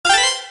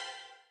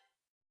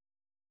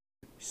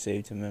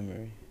Save to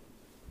memory.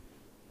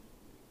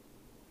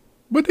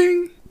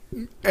 Ba-ding.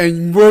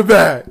 And we're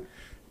back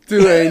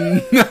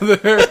to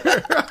another.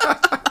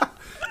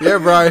 Yeah,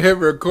 bro, I hit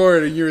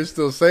record and you were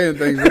still saying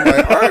things. I'm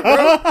like, all right,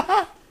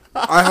 bro.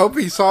 I hope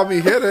he saw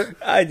me hit it.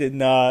 I did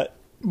not.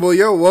 Well,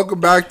 yo, welcome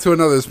back to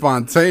another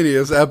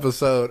spontaneous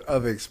episode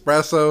of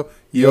Espresso,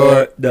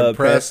 your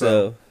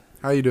Depresso.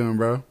 How you doing,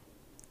 bro?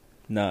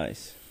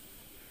 Nice.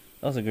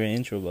 That was a great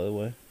intro, by the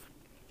way.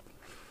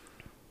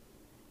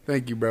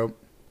 Thank you, bro.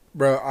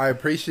 Bro, I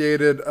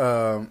appreciated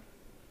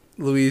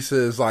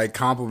Luis's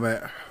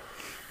compliment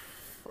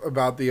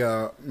about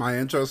the my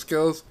intro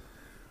skills.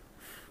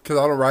 Because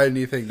I don't write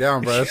anything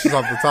down, bro. That's just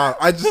off the top.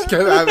 I just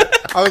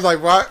kept. I was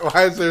like,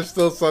 why is there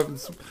still some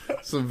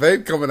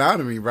vape coming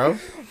out of me, bro?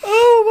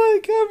 Oh my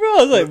god, bro!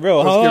 I was like,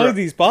 bro, how long are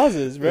these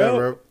pauses, bro? Yeah,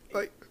 bro.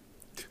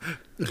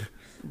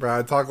 Bro,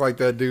 I talk like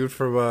that dude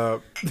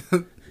from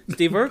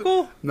Steve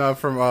Urkel? No,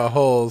 from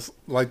Holes,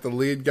 like the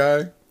lead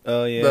guy.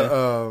 Oh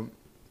yeah.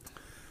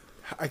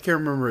 I can't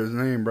remember his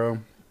name, bro.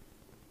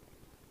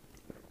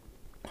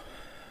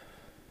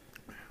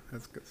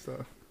 That's good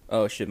stuff.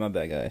 Oh shit, my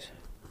bad, guys.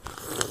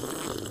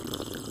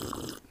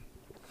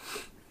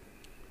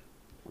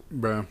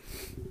 Bro.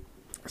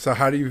 So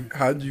how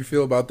did you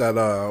feel about that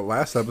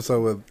last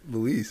episode with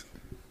Luis?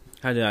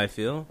 How did I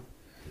feel?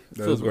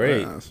 Feel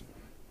great.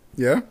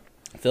 Yeah?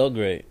 Felt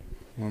great.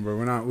 Well, bro,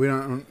 we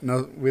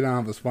don't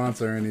have a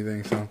sponsor or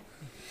anything, so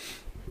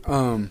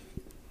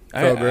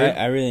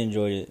I really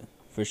enjoyed it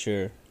for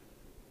sure.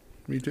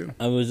 Me too.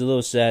 I was a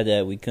little sad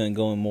that we couldn't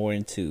go more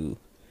into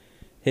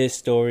his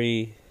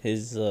story,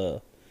 his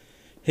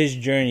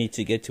journey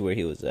to get to where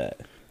he was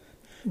at.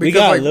 We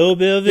got a little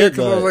bit of it,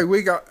 because I was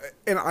like,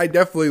 and I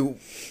definitely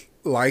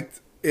liked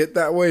it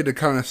that way to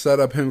kind of set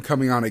up him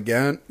coming on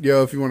again.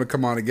 Yo, if you want to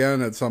come on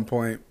again at some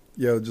point,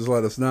 yo, just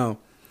let us know.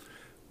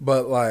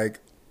 But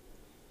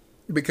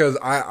because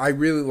I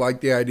really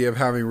like the idea of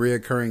having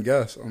reoccurring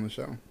guests on the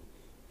show.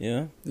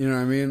 Yeah. You know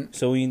what I mean?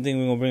 So you think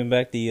we're gonna bring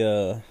back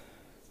the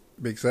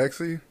Big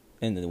Sexy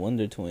and the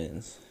Wonder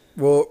Twins?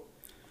 Well,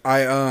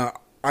 I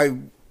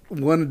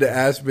wanted to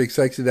ask Big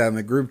Sexy that in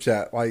the group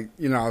chat. I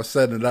was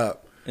setting it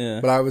up.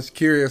 Yeah. But I was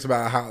curious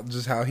about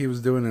how he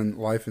was doing in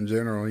life in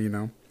general,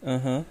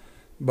 Uh-huh.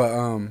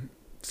 But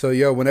so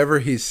yo, whenever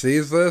he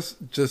sees this,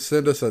 just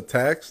send us a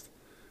text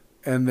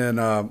and then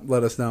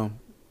let us know.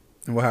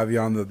 And we'll have you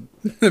on the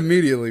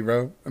immediately,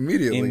 bro.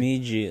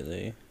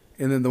 Immediately.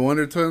 And then the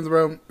Wonder Twins,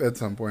 bro, at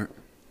some point.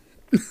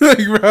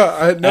 Bro,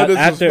 I had no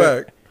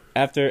disrespect.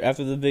 After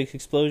the big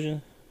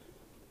explosion?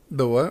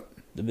 The what?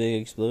 The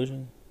big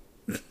explosion.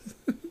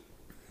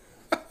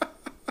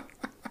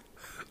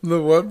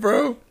 The what,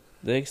 bro?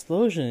 The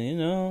explosion,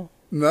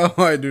 No,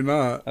 I do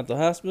not. At the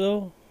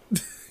hospital?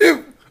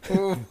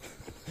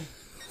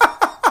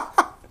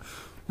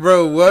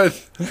 Bro, what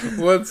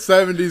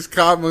 70s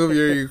cop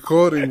movie are you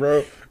quoting,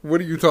 bro?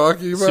 What are you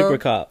talking about? Super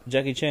Cop,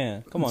 Jackie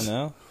Chan. Come on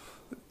now.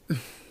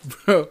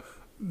 Bro,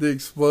 the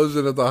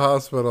explosion at the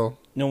hospital.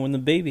 No, when the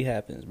baby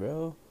happens,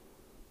 bro.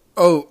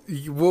 Oh,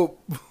 well,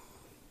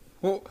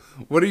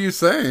 what are you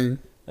saying?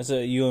 I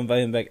said you invite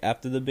him back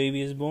after the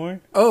baby is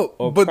born? Oh,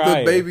 or but prior?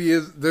 The baby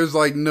there's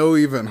no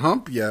even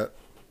hump yet.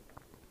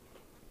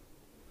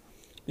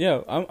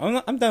 Yeah,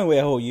 I'm done with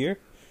a whole year.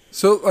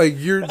 So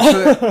you're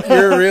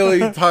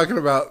really talking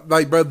about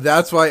bro,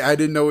 that's why I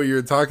didn't know what you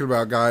were talking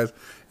about, guys.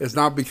 It's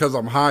not because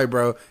I'm high,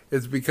 bro.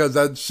 It's because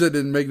that shit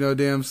didn't make no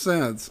damn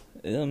sense.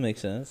 It don't make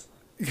sense.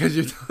 Because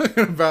you're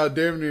talking about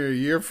damn near a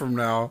year from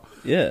now.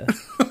 Yeah.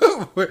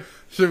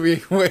 Should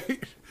we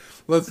wait?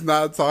 Let's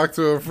not talk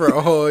to him for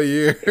a whole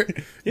year.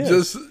 Yeah.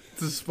 Just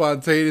to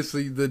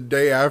spontaneously the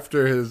day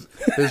after his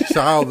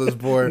child is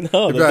born.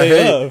 No, the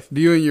day of. Do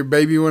you and your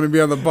baby want to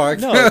be on the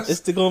podcast? No, it's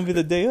going to be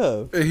the day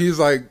of. And he's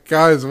like,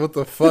 guys, what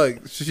the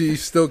fuck?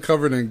 She's still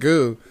covered in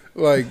goo.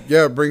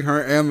 Yeah, bring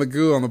her and the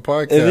goo on the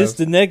podcast. If it's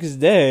the next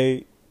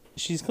day,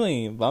 she's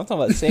clean. But I'm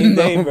talking about same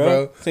day,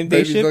 bro. Same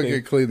day shipping. Babies don't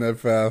get clean that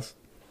fast.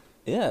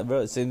 Yeah,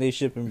 bro. Same day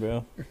shipping,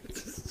 bro.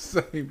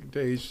 Same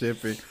day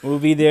shipping. We'll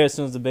be there as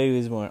soon as the baby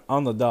is born.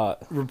 On the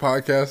dot. We're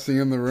podcasting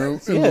in the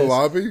room, in the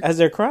lobby. As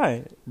they're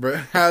crying.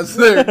 Bro, as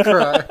they're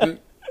crying.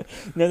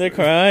 No, they're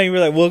crying. We're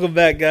like, welcome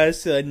back,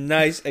 guys, to a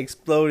nice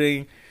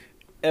exploding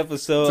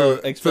episode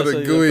of to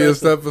the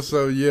gooeyest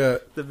episode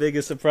yet. The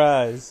biggest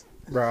surprise.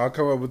 Bro, I'll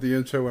come up with the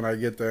intro when I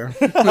get there.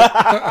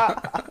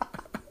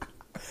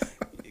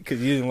 Because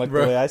you didn't like the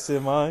way I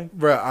said mine?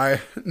 Bro,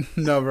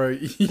 no, bro.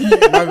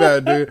 My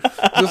bad, dude.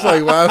 Just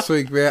like last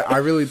week, man, I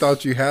really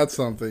thought you had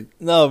something.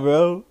 No,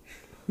 bro.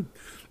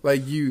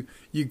 You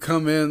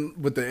come in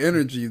with the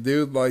energy,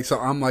 dude. So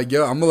I'm like,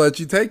 yo, I'm going to let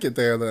you take it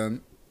there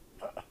then.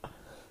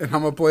 And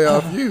I'm going to play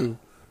off you.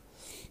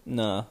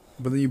 Nah.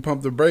 But then you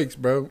pump the brakes,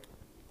 bro.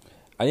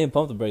 I didn't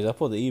pump the brakes. I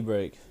pulled the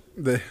e-brake.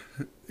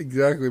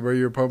 Exactly, bro.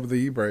 You're pumping the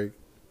e-brake.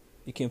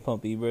 You can't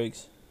pump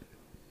e-brakes.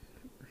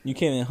 You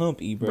can't even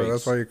hump e-brakes. Bro,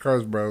 that's why your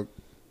car's broke.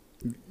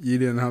 You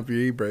didn't hump your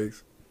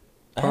e-brakes.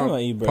 I have my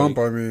e-brake. Pump,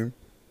 I mean.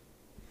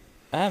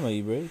 I have my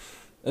e-brakes.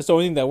 That's the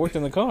only thing that worked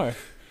in the car.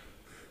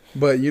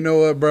 But you know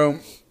what, bro?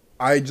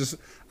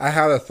 I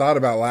had a thought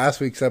about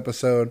last week's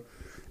episode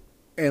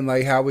and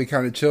like how we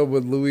kind of chilled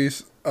with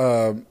Luis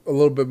a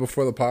little bit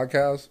before the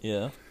podcast.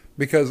 Yeah.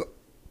 Because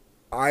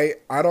I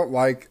don't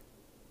like,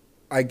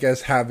 I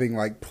guess, having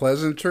like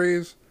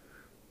pleasantries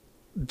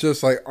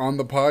just like on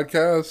the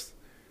podcast,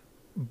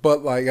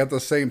 but like at the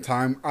same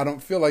time, I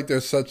don't feel like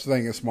there's such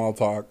thing as small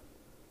talk.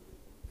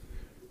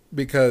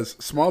 Because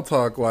small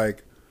talk,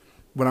 like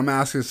when I'm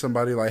asking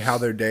somebody like how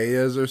their day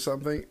is or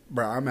something,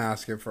 bro, I'm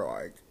asking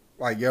for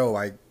like yo,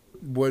 like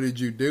what did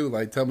you do?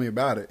 Like tell me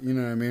about it. You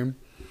know what I mean?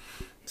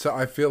 So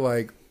I feel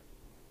like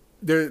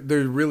there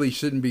really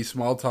shouldn't be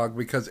small talk,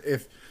 because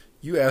if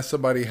you ask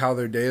somebody how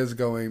their day is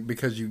going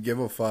because you give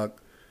a fuck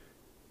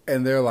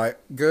and they're like,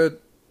 good,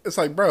 it's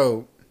like,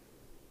 bro,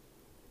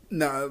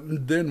 nah,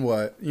 then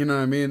what? You know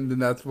what I mean? Then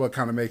that's what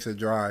kind of makes it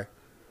dry.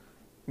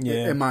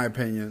 Yeah. In my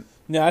opinion.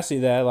 Yeah, I see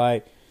that.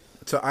 Like,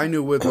 so I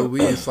knew with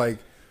Luis, like,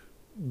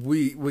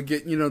 we would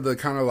get, you know, the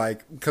kind of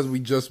like, because we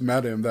just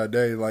met him that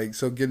day, like,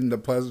 so getting the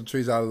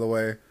pleasantries out of the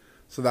way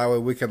so that way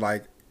we could,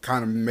 like,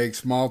 kind of make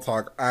small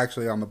talk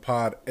actually on the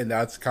pod, and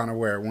that's kind of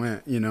where it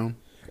went, you know?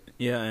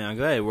 yeah, and I'm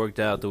glad it worked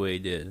out the way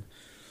it did.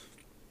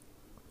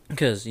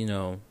 Because, you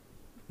know,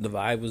 the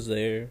vibe was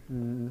there.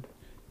 Mm-hmm.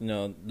 You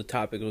know, the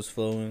topic was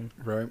flowing.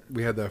 Right.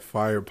 We had that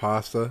fire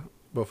pasta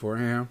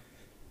beforehand.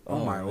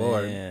 Oh my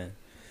Lord.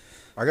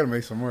 I got to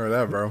make some more of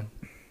that, bro.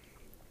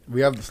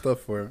 We have the stuff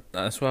for it.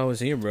 That's why I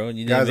was here, bro.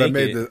 You Guys,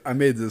 didn't I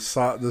made this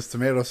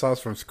tomato sauce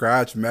from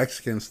scratch,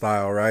 Mexican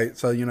style, right?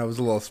 So, you know, it was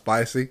a little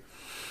spicy.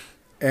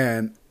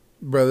 And,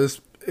 bro,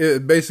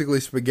 it basically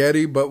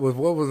spaghetti, but with,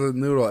 what was it,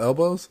 noodle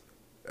elbows?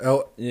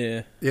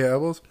 Yeah,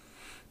 elbows.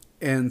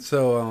 And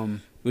so,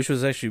 which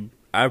was actually,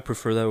 I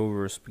prefer that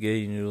over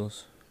spaghetti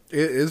noodles.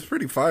 it's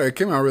pretty fire. It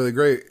came out really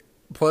great.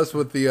 Plus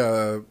with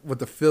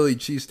the Philly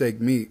cheesesteak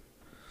meat.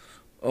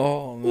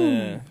 Oh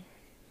man,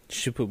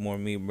 should put more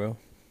meat, bro.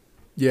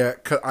 Yeah,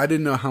 'cause I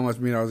didn't know how much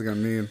meat I was gonna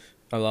need.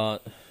 A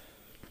lot.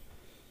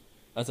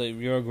 I thought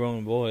you're a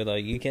grown boy.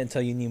 Like, you can't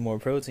tell you need more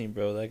protein,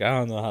 bro. Like, I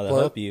don't know how to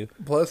help you.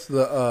 Plus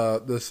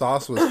the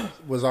sauce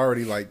was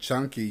already like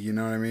chunky. You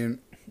know what I mean?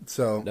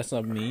 So That's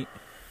not meat.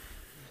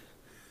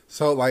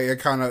 So like it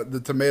kind of, the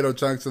tomato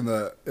chunks and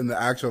the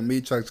actual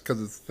meat chunks,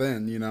 because it's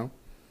thin. You know.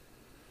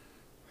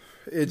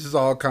 It just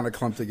all kind of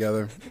clumped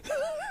together.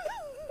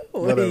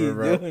 What Whatever, are you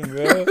bro. doing,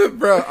 bro?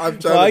 Bro, I'm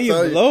trying Why to tell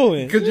are you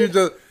blowing?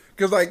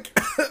 Because like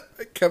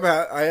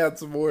I had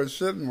some more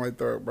shit in my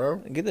throat, bro.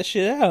 Get the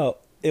shit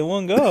out in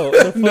one go.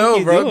 What the fuck No,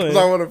 you bro, doing? because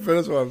I want to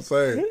finish what I'm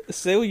saying.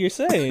 Say what you're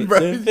saying. Bro,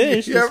 Then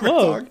finish you the ever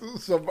smoke. talk to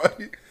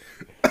somebody?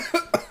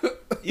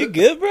 You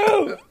good,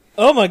 bro?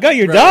 Oh my god,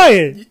 you're Bro,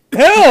 dying.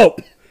 Help!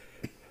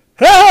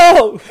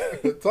 Help!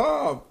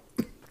 Tom,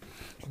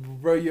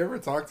 bro, you ever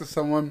talk to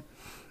someone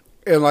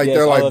and like Yes,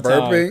 they're like all the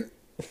burping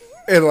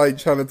and like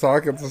trying to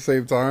talk at the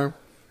same time,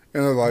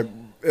 and they're like,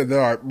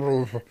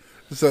 bro,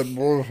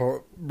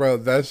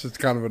 that's just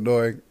kind of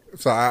annoying.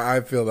 So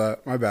I feel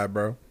that. My bad,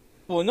 bro.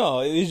 Well, no,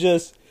 it was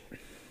just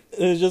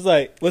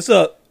like, what's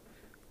up,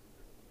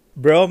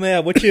 bro,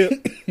 man? What you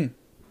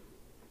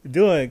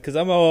doing? Because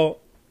I'm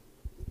all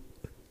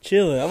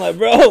chilling. I'm like,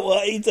 bro,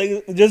 why you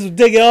take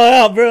it all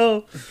out,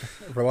 bro?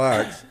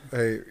 Relax.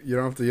 Hey, you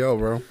don't have to yell,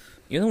 bro.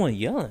 You're the one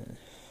yelling,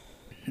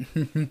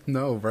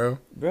 No, bro.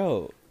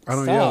 bro. I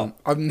don't stop. yell.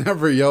 I've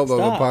never yelled on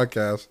Stop. the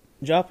podcast.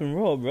 Drop and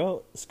roll,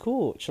 bro. It's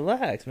cool.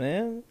 Chillax,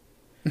 man.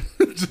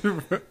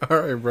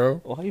 All right, bro.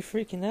 Why are you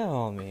freaking out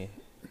on me?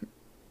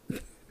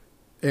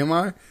 Am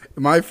I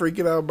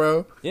freaking out,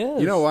 bro?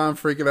 Yes. You know why I'm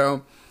freaking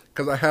out?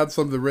 Because I had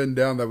something written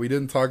down that we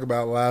didn't talk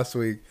about last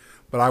week,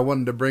 but I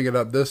wanted to bring it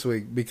up this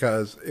week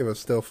because it was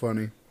still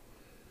funny.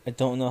 I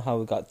don't know how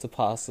we got to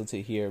pasta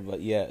to here,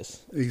 but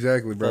yes.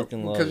 Exactly, bro.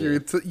 Fucking love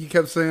Because you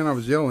kept saying I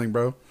was yelling,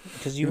 bro.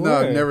 Because you No, were.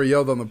 I've never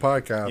yelled on the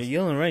podcast.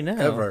 You're yelling right now.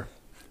 Ever.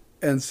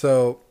 And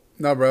so,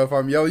 no, bro, if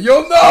I'm yelling,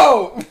 you'll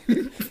know!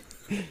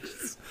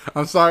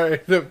 I'm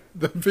sorry, the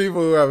people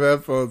who have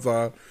headphones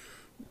on.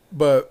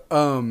 But,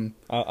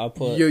 I'll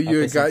put... you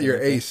I'll had got put your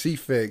something AC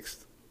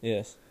fixed.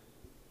 Yes.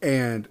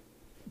 And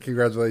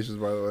congratulations,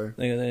 by the way.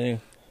 Thank you.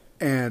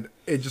 And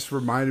it just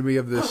reminded me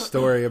of this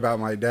story about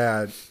my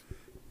dad.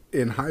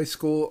 In high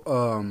school,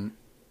 I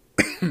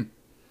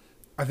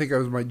think it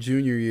was my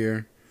junior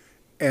year,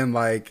 and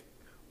like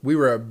we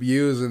were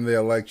abusing the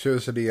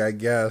electricity, I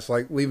guess,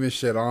 like leaving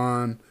shit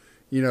on.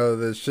 You know,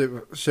 the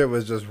shit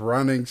was just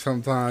running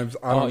sometimes.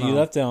 I don't know. You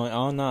left it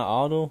on not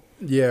auto?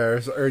 Yeah,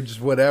 or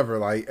just whatever.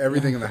 Like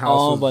everything in the house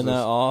On, was but just,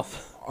 not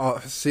off.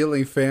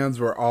 Ceiling fans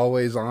were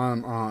always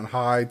on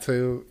high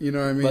too. You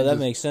know what I mean? But that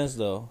makes sense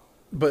though.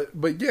 But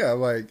yeah,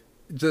 like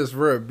just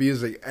we're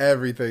abusing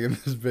everything in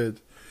this bitch.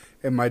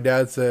 And my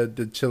dad said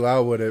to chill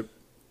out with it,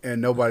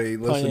 and nobody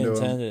listened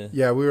to him.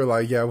 Yeah, we were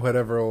like, yeah,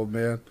 whatever, old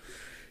man.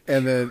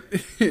 And then,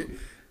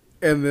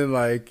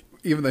 like,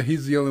 even though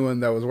he's the only one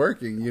that was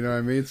working, you know what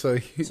I mean? So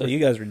you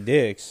guys were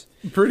dicks.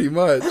 Pretty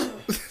much.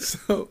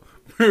 So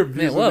we're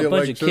abusing Man, what the a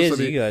bunch of kids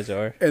electricity. you guys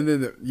are. And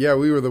then,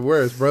 we were the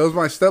worst, bro. It was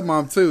my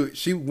stepmom too.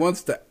 She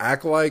wants to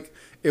act like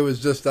it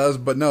was just us,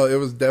 but no, it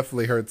was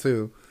definitely her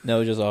too.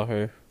 No, just all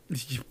her.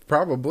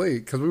 Probably,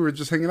 because we were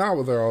just hanging out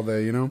with her all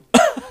day, you know?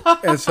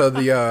 And so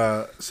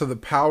the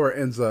power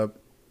ends up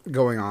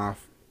going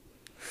off.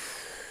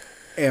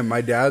 And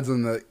my dad's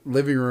in the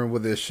living room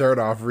with his shirt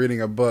off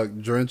reading a book,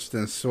 drenched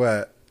in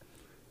sweat,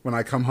 when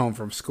I come home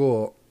from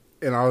school.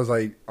 And I was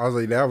like,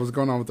 Dad, what's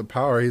going on with the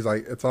power? He's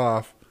like, it's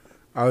off.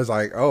 I was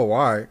like, oh,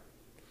 why?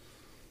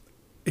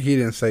 He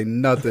didn't say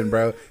nothing,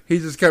 bro. He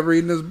just kept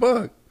reading his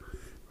book.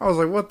 I was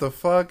like, what the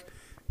fuck?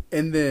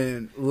 And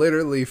then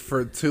literally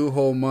for 2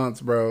 whole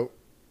months, bro,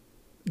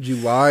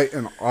 July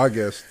and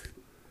August,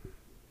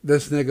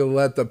 this nigga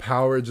let the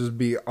power just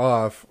be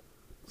off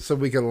so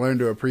we could learn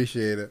to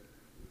appreciate it.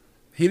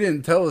 He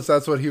didn't tell us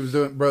that's what he was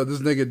doing. Bro, this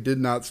nigga did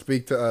not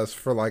speak to us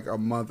for like a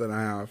month and a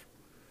half.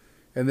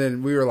 And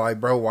then we were like,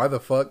 bro, why the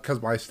fuck?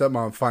 Because my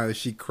stepmom finally,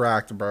 she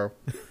cracked, bro.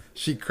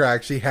 She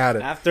cracked. She had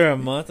it. After a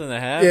month and a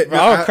half? Yeah, bro,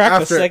 I would crack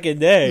the second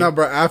day. No,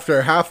 bro,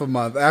 after half a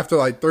month, after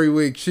like 3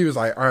 weeks, she was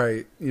like, all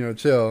right,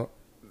 chill.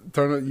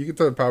 You can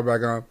turn the power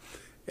back on.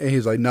 And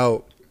he's like,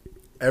 no,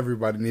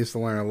 everybody needs to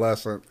learn a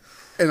lesson.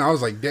 And I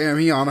was like, damn,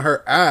 he on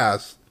her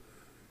ass.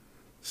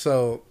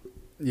 So,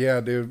 yeah,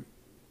 dude,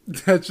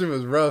 that shit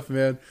was rough,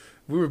 man.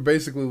 We were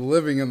basically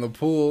living in the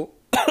pool.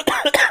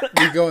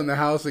 We go in the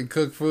house and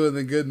cook food and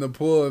then get in the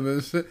pool and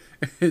then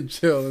and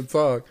chill and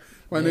talk.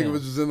 My nigga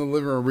was just in the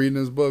living room reading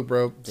his book,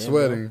 bro,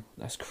 sweating. Bro.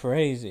 That's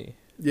crazy.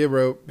 Yeah,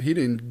 bro, he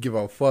didn't give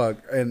a fuck.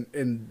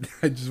 And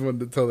I just wanted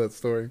to tell that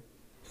story.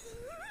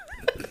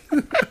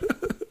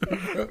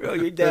 Bro,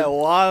 you're that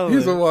wild.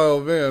 He's a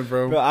wild man,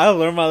 bro. Bro, I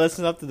learned my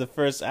lesson up to the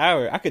first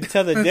hour. I could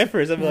tell the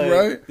difference. I'm like,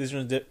 right? This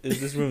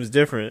room is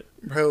different.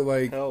 Bro,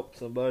 like, help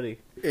somebody.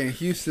 In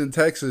Houston,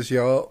 Texas,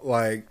 y'all,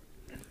 like,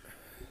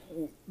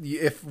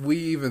 if we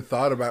even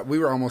thought about, we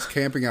were almost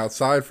camping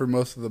outside for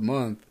most of the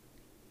month.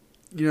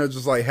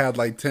 Just like had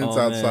like tents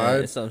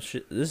outside.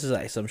 This is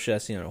like some shit I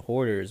seen on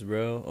Hoarders,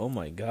 bro. Oh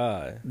my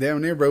god.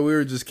 Damn near, bro. We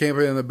were just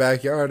camping in the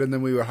backyard, and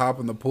then we would hop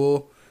in the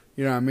pool.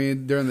 You know what I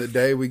mean? During the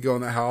day, we go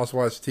in the house,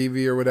 watch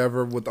TV or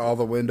whatever with all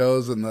the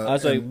windows and the. I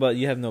was like, but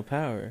you have no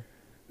power.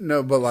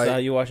 No, but like, so how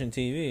you watching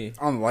TV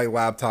on like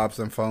laptops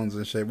and phones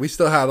and shit? We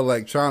still had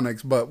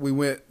electronics, but we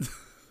went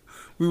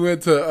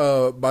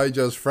to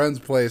Baijo's friend's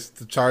place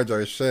to charge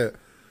our shit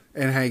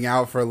and hang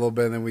out for a little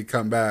bit, and then we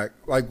come back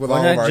like with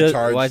all of our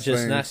charged Why things.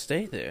 just not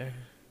stay there,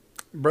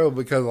 bro?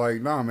 Because like,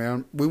 nah,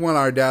 man, we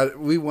wanted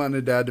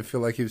dad to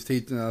feel like he was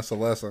teaching us a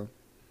lesson.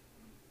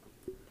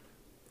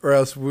 Or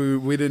else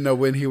we didn't know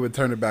when he would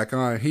turn it back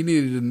on. He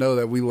needed to know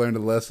that we learned a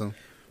lesson.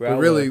 Bro, but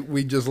really,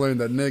 we just learned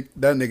that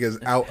that nigga's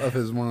out of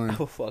his mind.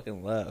 I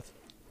fucking left.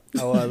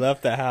 I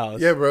left the house.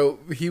 Yeah, bro.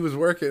 He was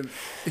working.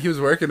 He was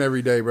working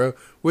every day, bro.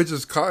 Which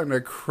is kind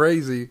of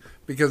crazy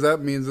because that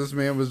means this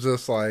man was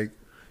just like.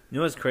 You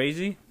know what's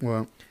crazy?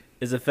 What?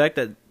 Is the fact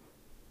that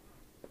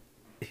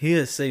he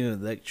is saving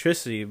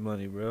electricity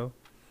money, bro.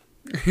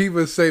 He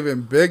was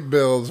saving big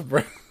bills,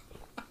 bro.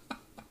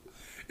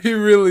 He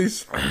really, my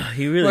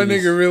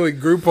nigga really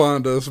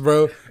Grouponed us,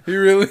 bro. He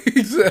really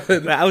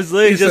said. Man, I was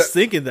literally just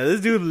thinking that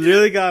this dude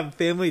really got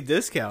family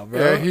discount, bro.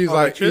 Yeah, he's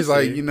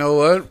like, you know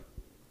what?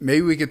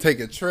 Maybe we could take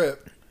a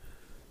trip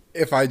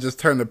if I just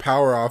turn the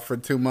power off for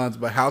 2 months.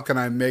 But how can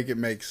I make it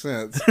make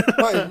sense?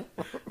 Like,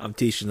 I'm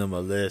teaching them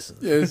a lesson.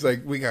 Yeah, it's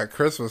like we got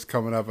Christmas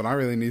coming up, and I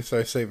really need to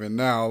start saving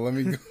now. Let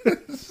me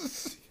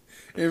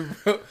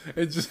go.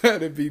 It just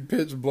had to be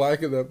pitch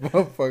black in that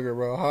motherfucker,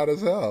 bro. Hot as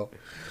hell.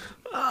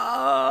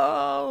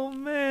 Oh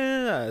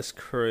man, that's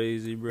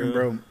crazy,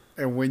 bro.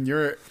 And when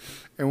you're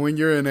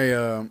in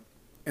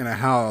a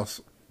house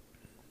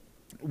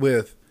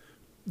with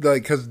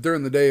like, because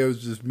during the day it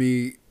was just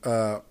me,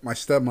 my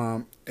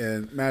stepmom,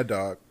 and Mad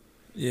Dog.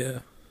 Yeah.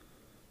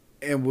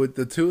 And with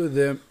the two of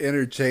them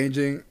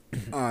interchanging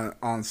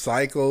on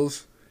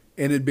cycles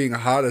and it being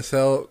hot as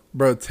hell,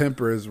 bro,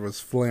 tempers was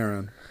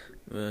flaring.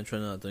 Man, I'm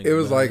trying not to think. It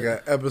was like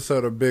an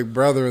episode of Big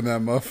Brother in that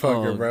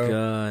motherfucker, bro. Oh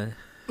god.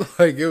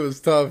 Like, it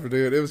was tough,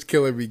 dude. It was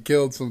killing me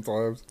killed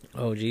sometimes.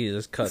 Oh,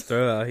 Jesus.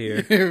 Cutthroat out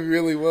here. It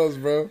really was,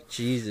 bro.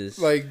 Jesus.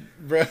 Like,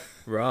 bro.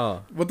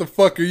 Raw. What the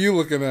fuck are you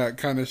looking at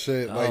kind of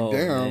shit? Like,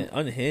 damn. Man.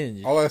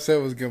 Unhinged. All I said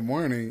was good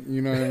morning.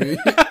 You know what I mean?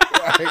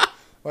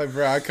 like,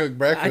 bro, I cooked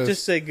breakfast. I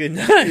just said good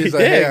night. He's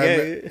like,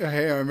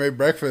 hey, I made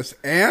breakfast.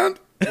 And?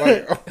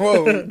 Like,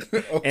 whoa.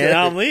 Okay. And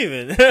I'm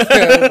leaving.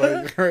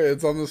 Yeah, like,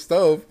 it's on the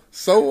stove.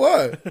 So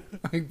what?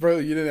 Like, bro,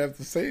 you didn't have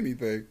to say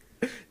anything.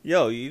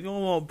 Yo, you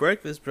don't want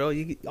breakfast, bro.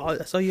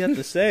 That's all you have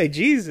to say.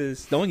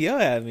 Jesus, don't yell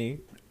at me.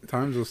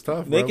 Times was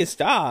tough, bro. Make it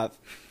stop.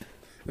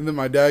 And then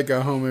my dad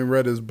got home and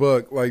read his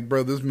book. Like,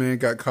 bro, this man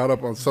got caught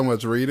up on so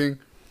much reading.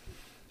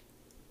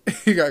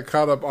 He got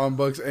caught up on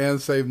books and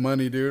saved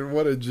money, dude.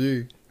 What a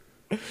G.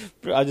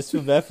 Bro, I just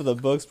feel bad for the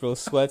books, bro.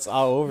 Sweat's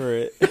all over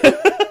it.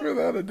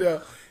 Without a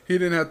doubt. He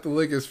didn't have to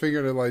lick his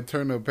finger to, like,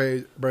 turn the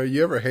page. Bro,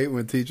 you ever hate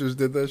when teachers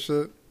did that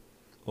shit?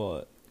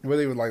 What? Where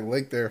they would, like,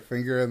 lick their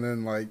finger and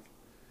then, like,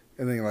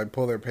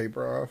 pull their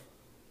paper off.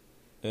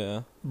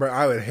 Yeah. Bro,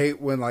 I would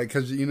hate when, like,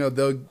 because,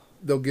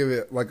 they'll give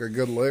it, like, a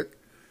good lick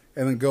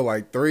and then go,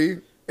 like, 3,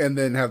 and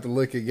then have to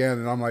lick again.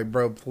 And I'm like,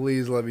 bro,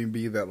 please let me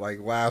be that like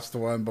last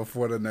one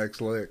before the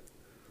next lick.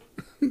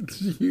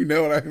 You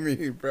know what I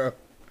mean, bro?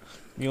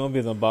 You won't be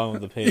on the bottom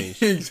of the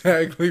page.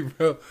 Exactly,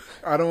 bro.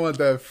 I don't want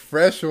that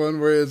fresh one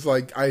where it's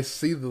like I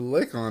see the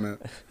lick on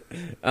it.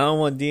 I don't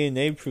want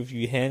DNA proof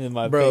you handed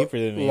my Bro, paper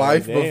to me.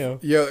 life Like, damn.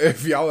 yo,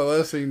 if y'all are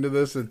listening to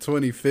this in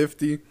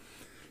 2050,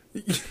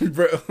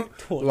 bro,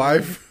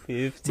 life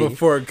 50.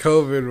 before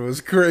COVID was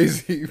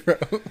crazy, bro.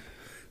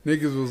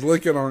 Niggas was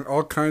licking on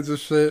all kinds of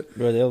shit.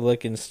 Bro, they were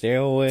licking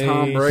stairways.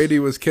 Tom Brady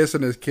was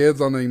kissing his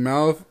kids on their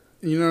mouth.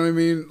 You know what I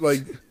mean?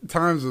 Like,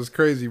 times was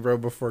crazy, bro,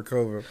 before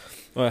COVID.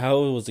 Well, how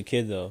old was the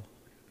kid, though?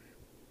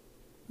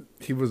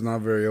 He was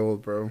not very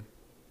old, bro.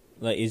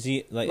 Like, is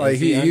he... Like Like, is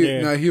he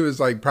under... no, he was,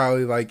 like,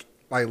 probably, like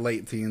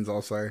late teens,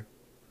 I'll say.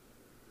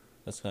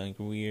 That's kind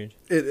of weird.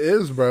 It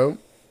is, bro.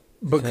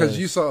 Because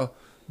you Because- saw...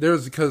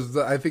 Because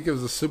I think it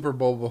was the Super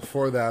Bowl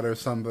before that or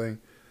something,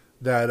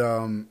 that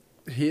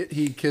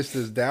he kissed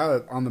his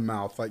dad on the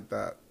mouth like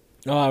that.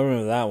 Oh, I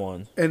remember that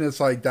one. And it's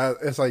like that.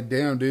 It's like,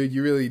 damn, dude,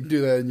 you really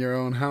do that in your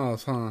own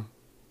house, huh?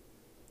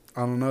 I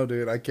don't know,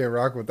 dude. I can't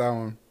rock with that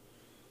one.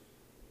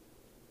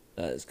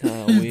 That is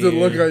kind of weird. The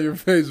look on your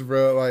face,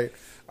 bro. Like,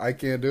 I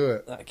can't do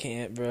it. I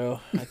can't, bro.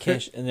 I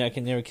can't... and I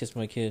can never kiss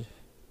my kid.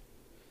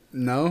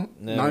 No,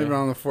 Never. not even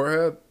on the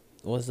forehead,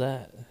 What's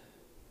that?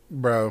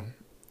 bro.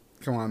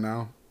 Come on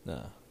now.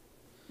 No.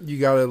 You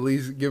gotta at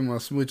least give him a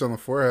smooch on the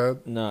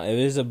forehead. No, if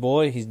it's a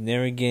boy, he's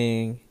never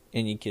getting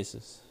any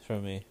kisses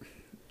from me.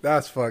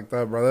 That's fucked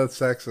up, bro. That's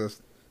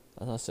sexist.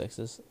 That's not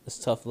sexist. It's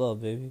tough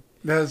love, baby.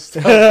 That's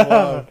tough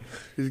love.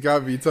 He's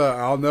gotta be tough.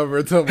 I'll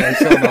never tell my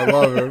son I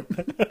love him.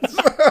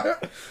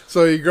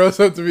 So he grows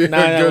up to be a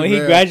Nah, good when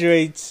man. he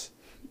graduates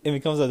and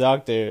becomes a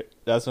doctor,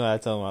 that's when I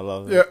tell him I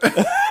love him.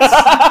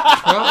 Yeah.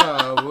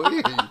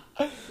 Golly.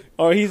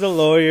 Or he's a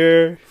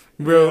lawyer,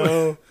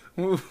 Bro,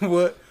 you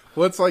know?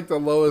 what's like the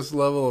lowest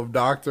level of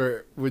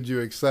doctor would you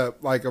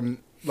accept? Like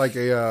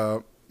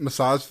a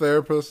massage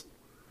therapist?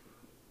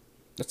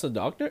 That's a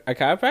doctor? A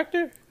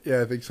chiropractor?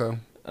 Yeah, I think so.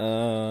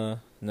 No,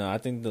 I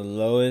think the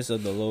lowest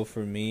of the low for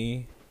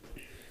me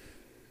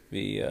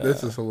be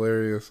This is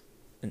hilarious.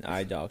 an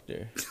eye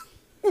doctor.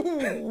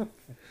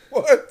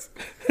 What?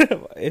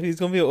 If he's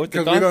gonna be an orthodontist,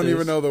 Because we don't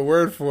even know the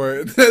word for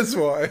it. That's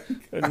why.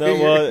 No,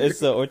 well, it's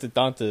the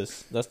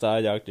orthodontist. That's the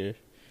eye doctor.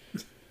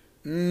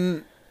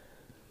 I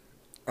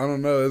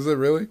don't know. Is it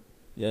really?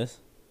 Yes.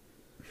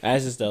 I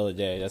asked this the other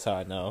day. That's how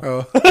I know.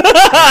 Oh.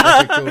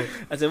 Okay, cool.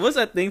 I said, "What's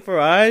that thing for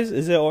eyes?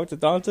 Is it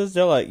orthodontist?"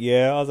 They're like,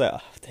 "Yeah." I was like, "Oh,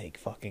 thank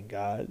fucking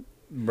God."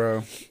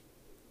 Bro.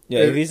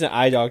 Yeah, if he's an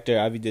eye doctor,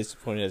 I'd be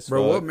disappointed as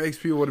Bro, fuck. what makes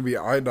people want to be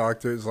eye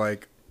doctors?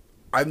 Like,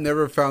 I've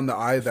never found the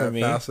eye that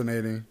me?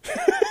 fascinating.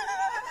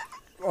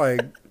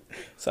 Like,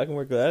 So I can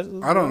wear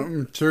glasses. I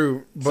don't.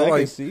 True, So but I can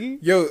like, see.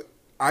 yo,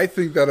 I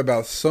think that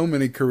about so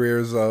many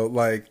careers though.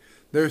 Like,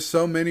 there's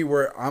so many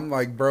where I'm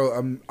like,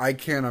 bro, I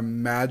can't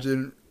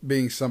imagine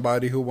being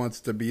somebody who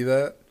wants to be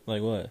that.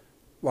 Like what?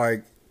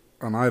 Like,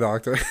 an eye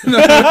doctor.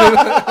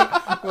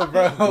 But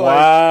bro,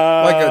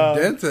 Wow. like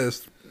a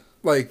dentist.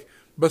 Like,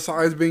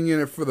 besides being in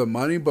it for the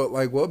money, but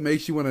like, what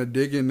makes you want to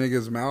dig in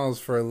niggas' mouths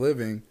for a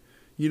living?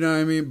 You know what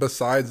I mean?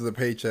 Besides the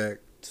paycheck.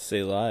 To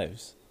save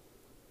lives.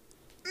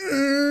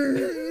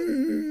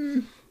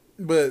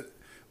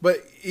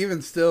 But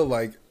even still,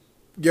 like,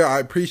 yeah, I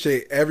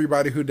appreciate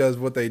everybody who does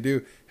what they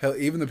do. Hell,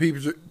 even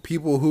the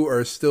people who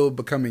are still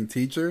becoming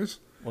teachers.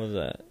 What is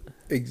that?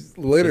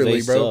 Literally,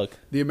 They bro. suck.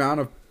 The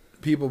amount of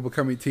people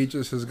becoming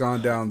teachers has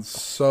gone down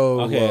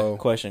so Okay, low.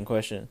 question.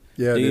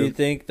 Yeah, Do you dude.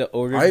 think the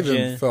older I even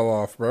gen... fell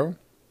off, bro.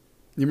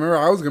 You remember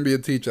I was gonna be a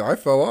teacher. I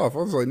fell off. I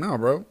was like, nah,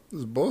 bro, this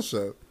is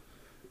bullshit.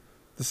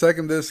 The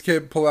second this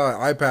kid pulled out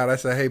an iPad, I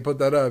said, hey, put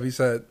that up. He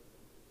said,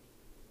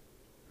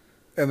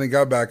 and then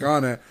got back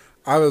on it.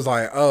 I was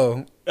like,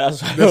 oh,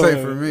 That's this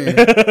ain't for me.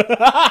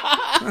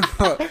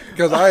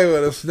 Because I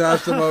would have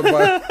snatched him up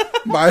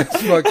by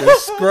his fucking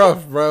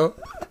scruff, bro.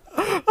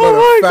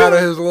 Oh But fat of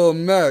his little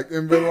neck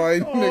and been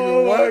like, nigga,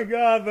 Oh what? my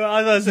God, bro!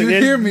 I was You like,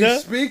 hear me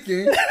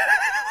speaking?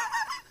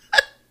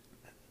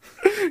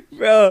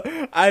 bro.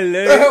 I What the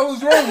literally, hell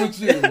was wrong with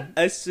you?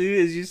 as soon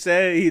as you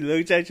said it, he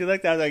looked at you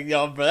like that. I was like,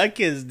 "Yo, bro, that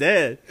kid's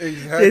dead.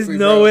 Exactly, There's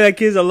no bro. way that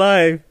kid's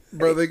alive."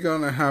 Bro, they're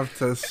gonna have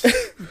to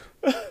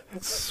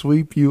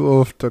sweep you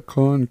off the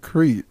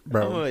concrete, I'm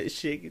bro. gonna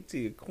shake it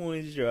till your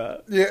coins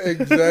drop. Yeah,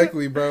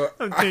 exactly, bro.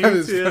 I'm I doing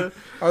was, too.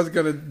 I was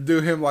gonna do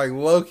him like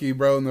Loki,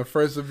 bro, in the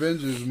first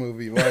Avengers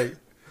movie, like.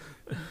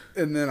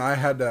 And then I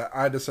had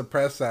to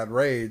suppress that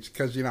rage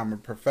because I'm a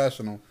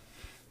professional.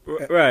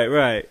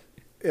 Right.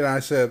 And I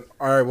said,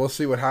 all right, we'll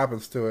see what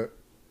happens to it.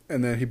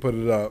 And then he put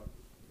it up.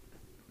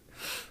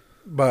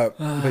 But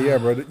yeah,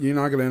 bro, you're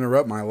not gonna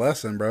interrupt my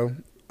lesson, bro.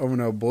 Over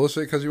no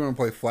bullshit because you want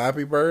to play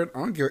Flappy Bird.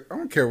 I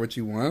don't care what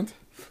you want.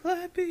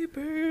 Flappy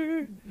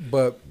Bird.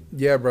 But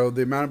yeah, bro,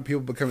 the amount of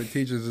people becoming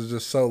teachers is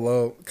just so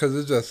low because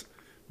it's just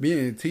being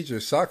a teacher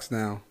sucks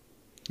now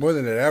more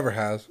than it ever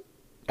has.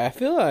 I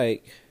feel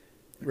like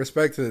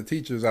Respect to the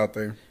teachers out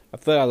there.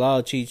 a lot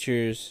of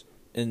teachers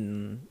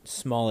in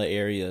smaller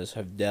areas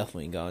have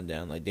definitely gone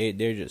down. Like they're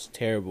just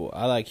terrible.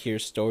 I like hear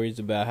stories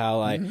about how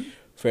like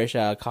fresh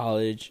out of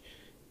college,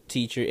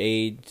 teacher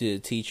aide to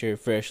teacher,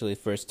 freshly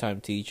first time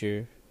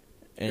teacher,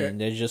 and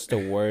they're just the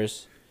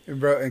worst. And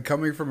bro, and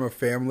coming from a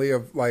family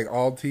of like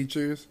all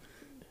teachers,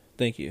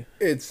 Thank you.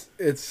 it's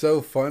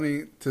so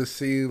funny to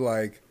see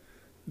like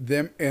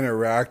them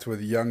interact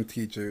with young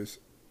teachers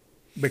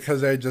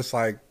because they're just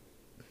like,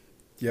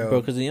 yo,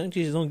 Bro, because the young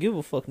teachers don't give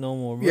a fuck no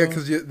more, bro. yeah,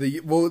 because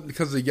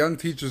the young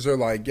teachers are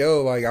like,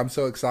 yo, like I'm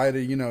so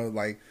excited, you know,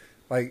 like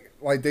they act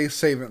like they're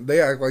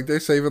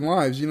saving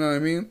lives, you know what I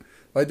mean?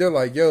 Like they're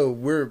like, yo,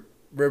 we're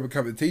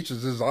becoming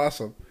teachers, this is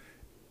awesome,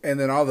 and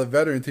then all the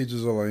veteran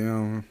teachers are like,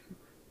 yo,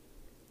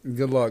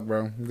 good luck,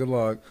 bro, good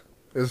luck,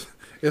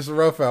 it's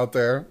rough out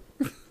there,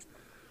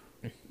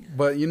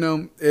 but you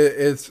know,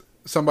 it's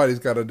somebody's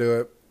got to do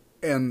it,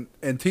 and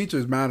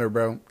teachers matter,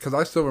 bro, because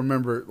I still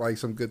remember like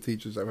some good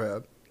teachers I've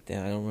had.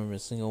 Damn, I don't remember a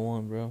single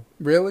one, bro.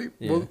 Really?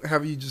 Yeah. Well,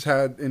 have you just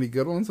had any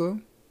good ones though?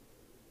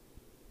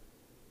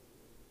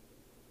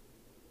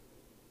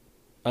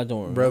 I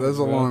don't remember. Bro, there's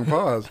a bro. long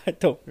pause. I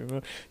don't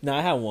remember. No,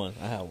 I had one.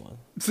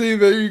 See,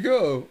 there you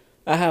go.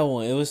 I had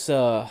one. It was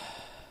Tell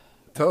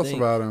us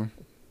about him.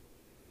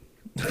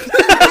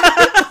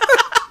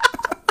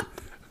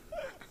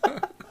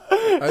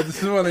 I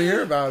just want to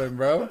hear about him,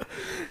 bro.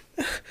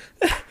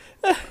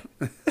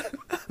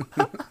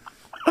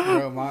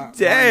 Bro,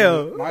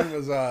 Damn. Mine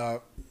was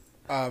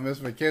Miss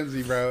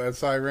McKenzie, bro, at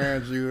Cy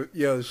Ranch.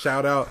 Yo,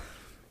 shout out.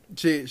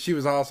 She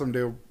was awesome,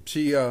 dude.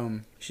 She's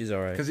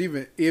alright. Because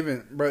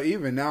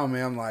even now,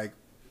 man, like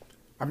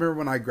I remember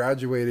when I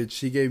graduated,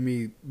 she gave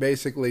me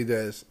basically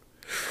this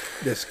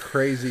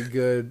crazy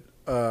good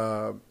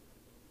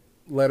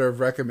letter of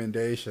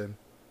recommendation,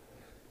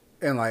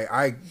 and like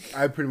I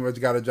pretty much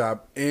got a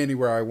job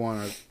anywhere I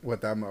wanted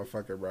with that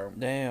motherfucker, bro.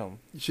 Damn.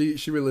 She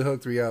really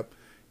hooked me up,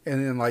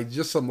 and then like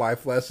just some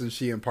life lessons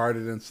she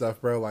imparted and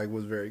stuff, bro. Like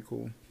was very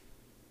cool.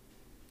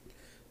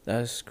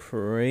 That's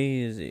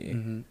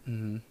crazy.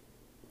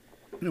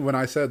 When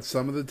I said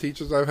some of the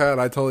teachers I've had,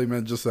 I totally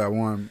meant just that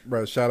one,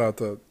 bro. Shout out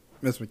to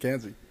Miss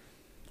McKenzie.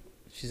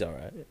 She's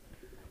alright.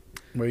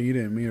 Well, you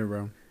didn't meet her,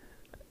 bro.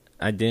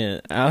 I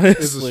didn't.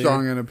 Honestly. It's a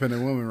strong,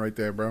 independent woman right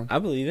there, bro. I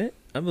believe it.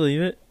 I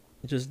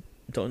just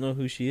don't know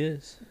who she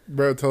is.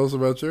 Bro, tell us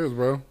about yours,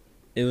 bro.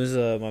 It was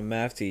my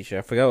math teacher.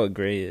 I forgot what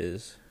grade it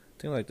is.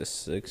 I think like the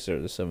 6th or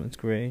the 7th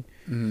grade.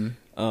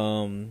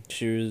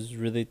 She was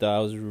really thought I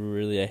was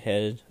really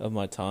ahead of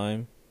my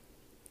time.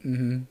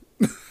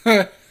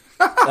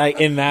 Like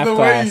in math the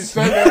class.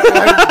 way you said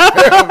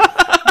that,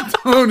 like,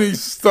 damn, Tony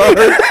Stark.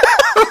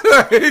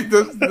 I hate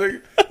this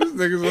nigga. This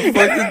nigga's a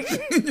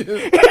fucking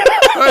genius.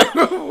 Like,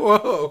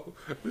 whoa.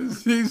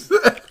 He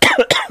said,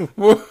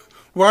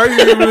 why are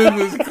you even in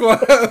this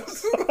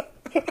class?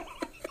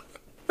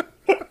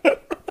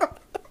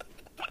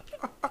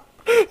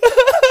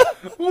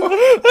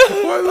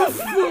 Why the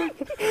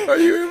fuck are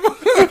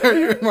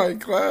you in my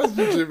class,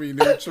 you Jimmy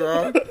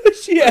Neutron?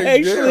 She like,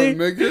 actually, damn,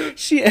 nigga.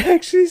 she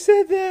actually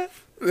said that.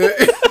 Bro.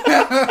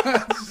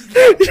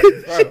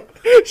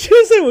 She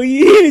was like, "What are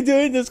you even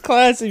doing in this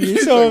class if you're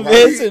so like,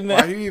 advanced in why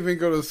math? do you even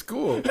go to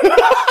school?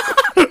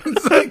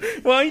 It's like,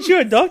 why aren't you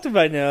a doctor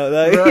by now?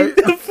 Like, Right?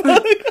 the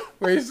fuck?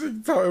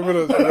 Wasting time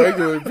with us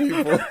regular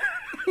people.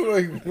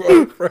 Like,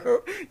 what, bro?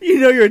 You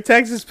know your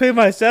taxes pay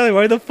my salary.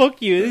 Why the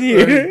fuck you in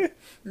here?"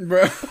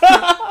 Bro.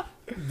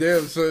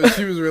 Damn, so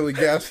she was really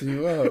gassing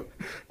you up.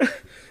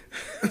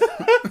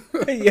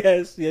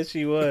 yes,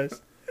 she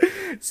was.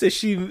 So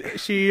she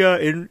gave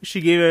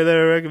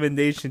her a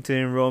recommendation to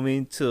enroll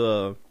me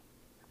to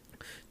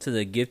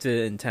the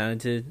Gifted and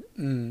Talented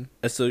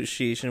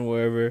Association,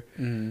 wherever.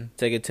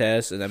 Take a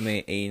test, and I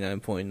made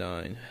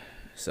 89.9.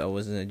 So I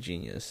wasn't a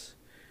genius.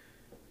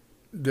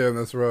 Damn,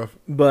 that's rough.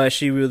 But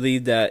she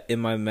relieved that in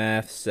my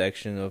math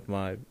section of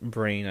my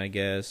brain, I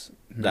guess,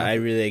 that I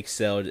really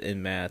excelled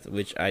in math,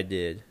 which I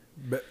did.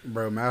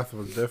 Bro, math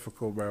was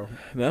difficult, bro.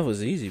 Math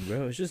was easy,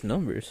 bro. It's just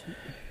numbers.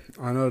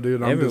 I know,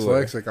 dude. I'm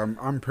Everywhere. dyslexic.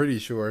 I'm pretty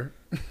sure.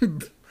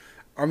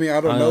 I mean, I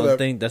I don't know don't that.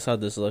 think that's how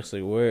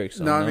dyslexic works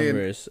on No, I mean-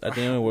 numbers. I think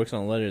it only works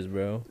on letters,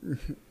 bro.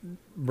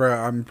 Bro,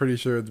 I'm pretty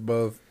sure it's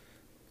both.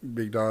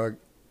 Big dog.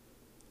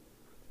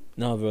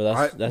 No, bro,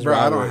 that's bro,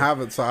 I Robert. don't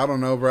have it, so I don't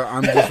know, bro.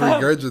 I'm just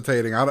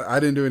regurgitating. I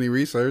didn't do any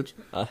research.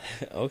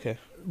 Okay.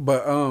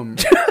 But,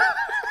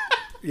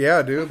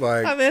 yeah, dude,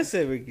 like, I mean, I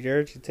said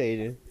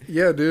regurgitated.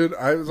 yeah, dude,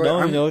 I was like, Don't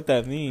even know what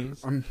that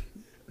means.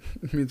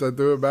 It means I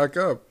threw it back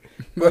up.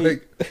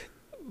 Like,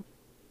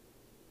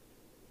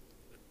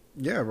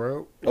 yeah,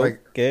 bro.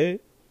 Like, Okay.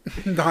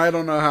 I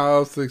don't know how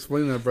else to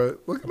explain that, bro.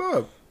 Look it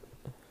up.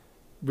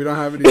 We don't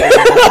have any.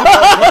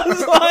 I was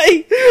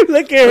like,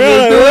 look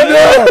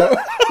around.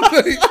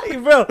 Hey,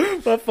 bro,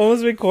 my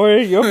phone's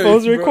recording. Your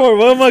phone's Bro. recording.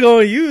 What am I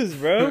going to use,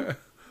 bro?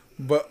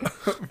 But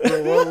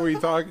bro, what were we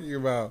talking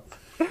about?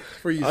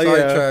 Before you Oh,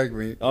 yeah. sidetracked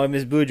me. Oh,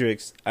 Miss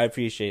Boudrix. I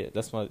appreciate it.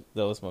 That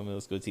was my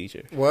middle school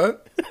teacher.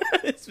 What?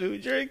 Miss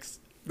Boudrix.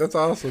 That's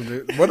awesome,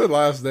 dude. What a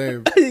last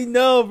name. I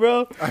know,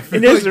 bro. I feel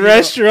And this like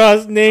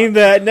restaurant's named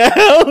that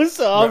now,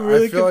 so I'm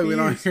really I feel like we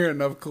don't confused. hear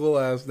enough cool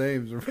ass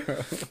names, bro.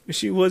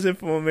 She wasn't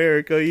from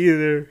America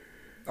either.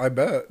 I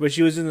bet. But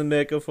she was in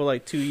America for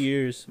like 2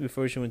 years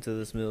before she went to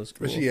this middle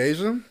school. Was she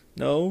Asian?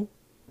 No,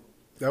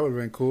 That would have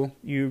been cool.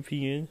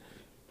 European.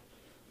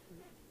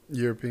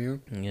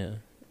 European. Yeah.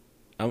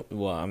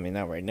 Well, I mean,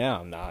 not right now.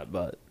 I'm not,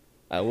 but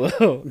I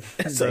will.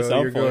 At some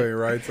Bro, you're point. going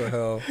right to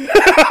hell.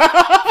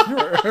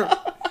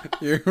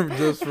 You're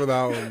just for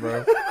that one,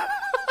 bro.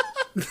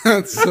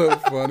 That's so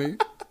funny.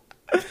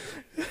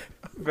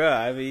 Bro,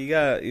 I mean, you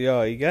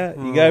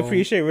gotta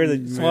appreciate where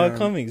the small man.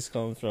 comings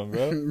come from,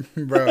 bro.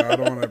 Bro, I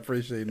don't want to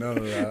appreciate none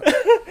of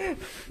that.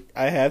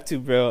 I have to,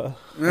 bro.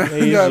 No,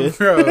 Asian.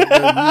 bro, you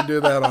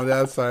do that on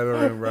that side of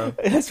the room, bro.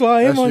 That's why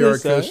I am That's on your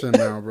this side. cushion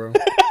now, bro.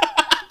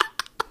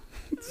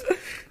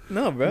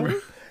 No, bro.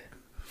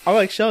 I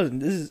like Sheldon.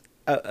 This is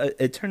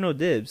eternal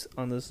dibs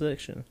on this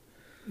section.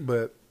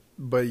 But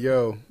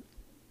yo,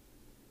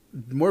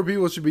 more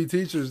people should be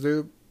teachers,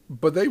 dude.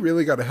 But they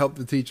really got to help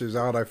the teachers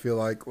out. I feel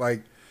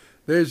like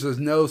there's just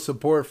no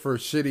support for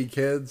shitty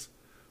kids,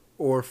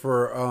 or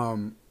for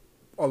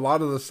a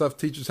lot of the stuff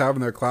teachers have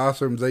in their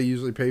classrooms. They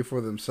usually pay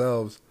for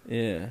themselves.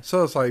 Yeah.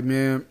 So it's like,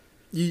 man,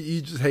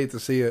 you just hate to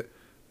see it.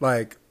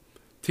 Like,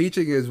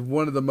 teaching is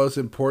one of the most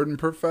important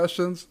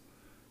professions,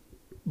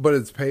 but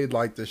it's paid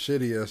like the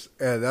shittiest,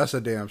 and that's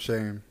a damn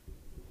shame.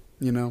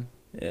 You know?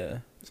 Yeah.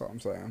 That's all I'm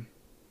saying.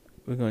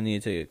 We're gonna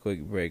need to take a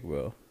quick break,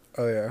 bro.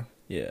 Oh yeah.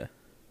 Yeah.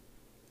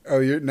 Oh,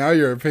 you're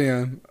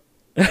European.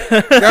 Yeah,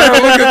 look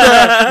at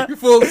that. You're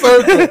full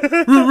circle.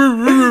 Roo,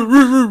 roo, roo,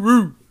 roo, roo,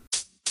 roo.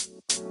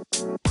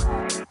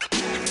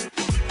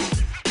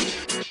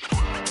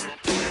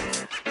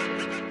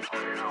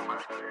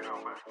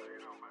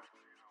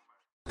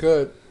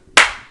 Good.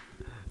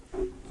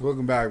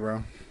 Welcome back,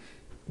 bro.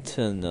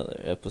 To another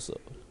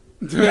episode.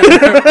 We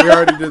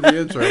already did the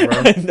intro, bro.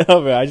 I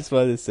know, bro. I just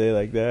wanted to say it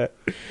like that,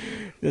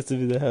 just to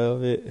be the hell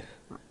of it.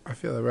 I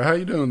feel it, bro. How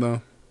you doing,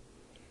 though?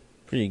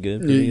 Pretty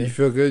good. You, Pretty you good.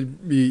 feel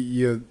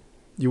good?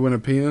 You went a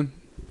peeing?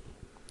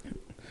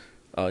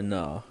 Oh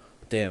no!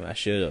 Damn, I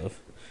should have.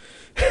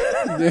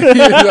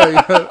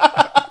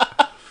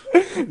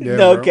 Yeah,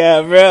 No bro.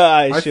 cap, bro.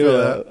 I I should feel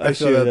have. that. I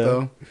feel that,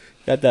 though.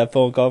 Got that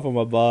phone call from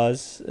my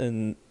boss,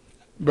 and I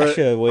But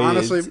should have waited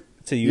honestly,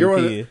 to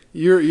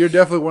you're you're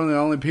definitely one of the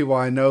only people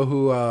I know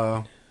who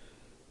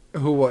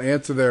will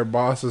answer their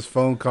boss's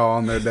phone call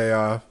on their day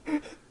off.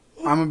 I'm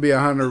gonna be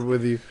 100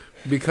 with you,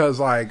 because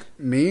like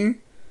me,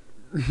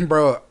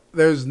 bro,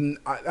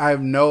 I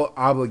have no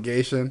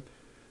obligation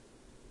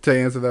to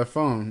answer that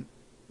phone.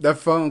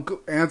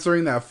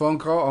 Answering that phone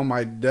call on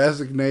my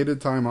designated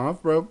time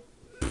off, bro.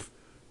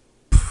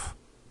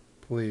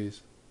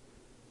 Please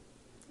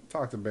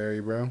talk to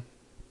Barry, bro.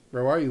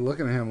 Bro, why are you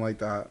looking at him like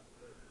that?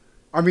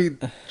 I mean,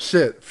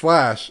 shit,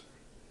 Flash.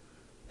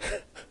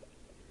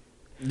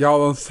 Y'all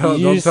don't tell.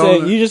 You Don't just tell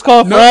said, him. you just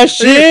called Flash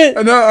shit.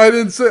 No, I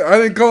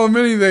didn't call him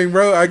anything,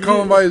 bro. I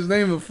call him by his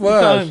name, the You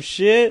call him Flash.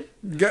 shit.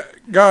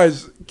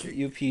 Guys,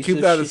 You piece keep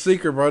of that a shit.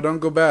 secret, bro. Don't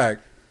go back.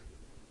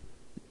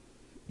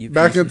 You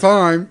Back piece in of-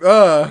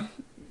 time.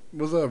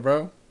 What's up,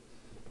 bro?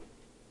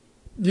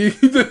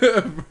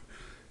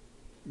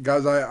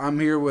 Guys, I'm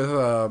here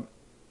with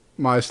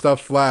my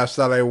stuffed Flash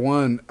that I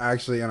won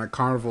actually in a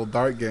carnival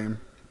dart game.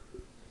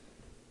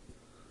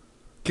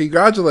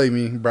 Congratulate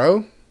me,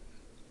 bro.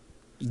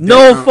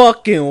 No Damn.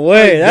 fucking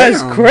way. Hey,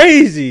 That's damn.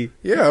 crazy.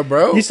 Yeah,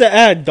 bro. You said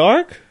add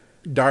dark?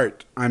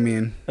 Dart. I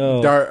mean,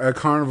 Oh. a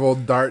carnival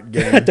dart I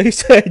game. thought you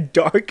said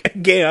dark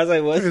again. I was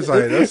like, what's It's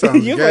like, that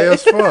sounds You gay might-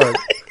 as fuck.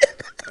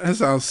 That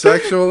sounds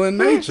sexual in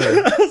nature.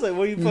 I was like,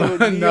 what you put with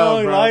No,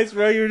 neon bro. lights,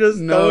 bro? You were just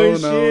No, throwing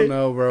shit.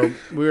 no, bro.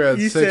 We were at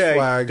You Six said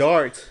Flags.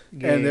 dart.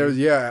 And there's,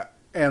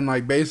 and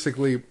like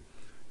basically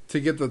to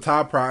get the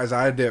top prize,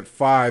 I did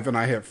 5 and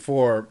I hit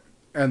 4.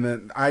 And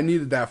then I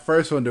needed that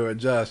first one to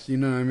adjust. You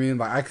know what I mean?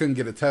 Like, I couldn't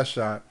get a test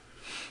shot.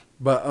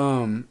 But,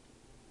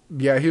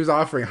 yeah, he was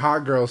offering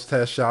hot girls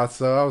test shots.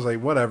 So I was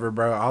like, whatever,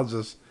 bro. I'll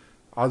just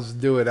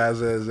do it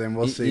as is and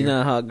we'll see. You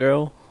not a hot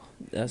girl?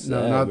 That's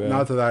No, sad, bro.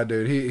 not to that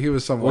dude. He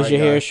was some Was white your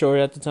guy. hair short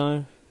at the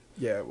time?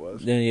 Yeah, it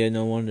was. Then yeah,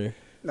 no wonder.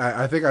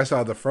 I think I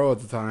saw the fro at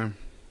the time.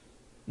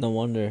 No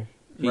wonder.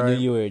 He Right. knew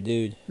you were a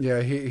dude.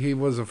 Yeah, he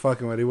wasn't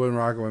fucking with it. He wasn't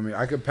rocking with me.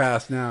 I could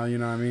pass now, you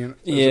know what I mean?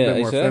 It's Yeah, a bit more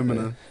exactly.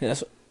 feminine.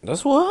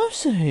 That's what I'm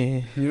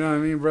saying. You know what I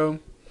mean, bro?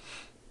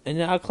 And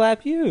then I'll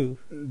clap you.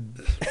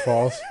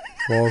 False.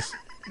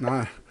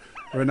 Not,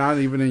 we're not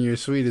even in your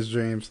sweetest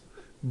dreams.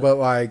 But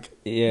like,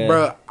 Yeah.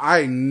 bro,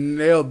 I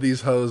nailed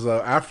these hoes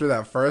though. After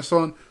that first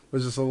one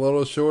was just a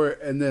little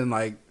short, and then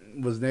like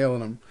was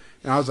nailing them.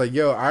 And I was like,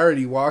 yo, I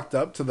already walked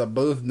up to the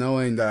booth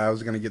knowing that I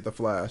was gonna get the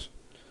Flash.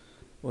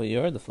 Well,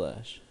 you're the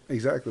Flash.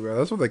 Exactly, bro.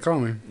 That's what they call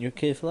me. You're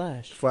Kid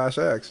Flash. Flash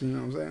X, you know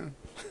what I'm saying?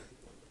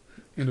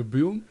 In the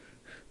building?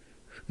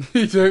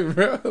 He said,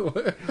 bro.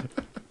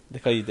 They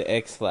call you the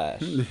X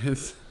Flash.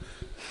 Yes.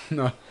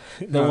 No.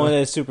 The No. one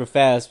that's super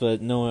fast,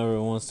 but no one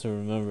ever wants to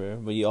remember.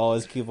 But you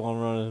always keep on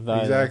running by.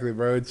 them. Exactly,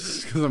 bro. It's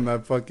just because I'm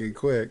that fucking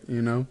quick,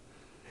 you know?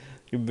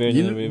 You're better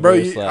than the bro.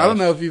 reverse slash. I don't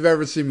know if you've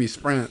ever seen me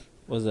sprint.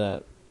 What's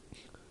that?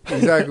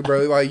 Exactly,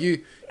 bro. Like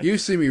you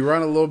see me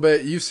run a little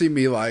bit. You see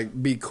me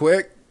like be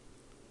quick,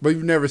 but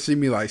you've never seen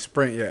me like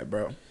sprint yet,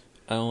 bro.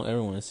 I don't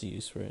ever want to see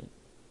you sprint.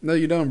 No,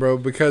 you don't, bro.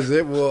 Because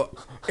it will.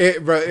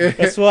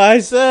 That's why I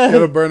said.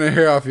 It'll burn the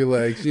hair off your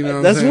legs. You know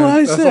what That's I'm saying? why I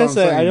That's said. what I'm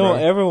saying, I don't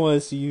bro. ever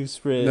want to see you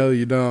sprint. No,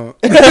 you don't.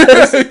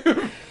 That's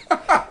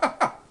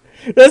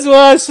what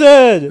I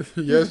said.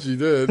 Yes, you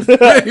did.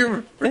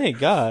 Thank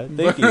God.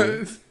 Thank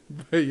you.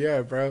 But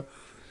yeah, bro.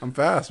 I'm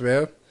fast,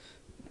 man.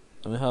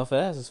 I mean, how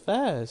fast is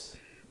fast?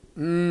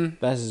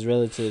 Fast is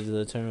relative to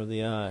the term of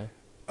the eye.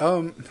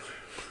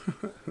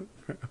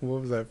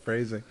 What was that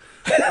phrasing?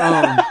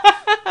 That's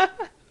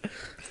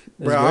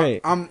Bro,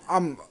 great. I'm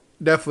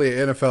definitely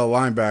an NFL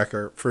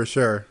linebacker for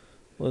sure,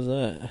 What's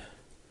that?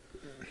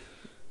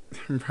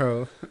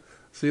 bro.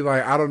 See,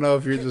 like I don't know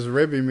if you're just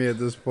ribbing me at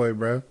this point,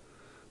 bro.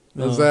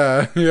 No. Is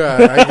that?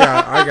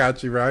 Yeah, I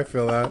got you, bro. I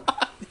feel that.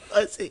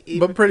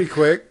 But pretty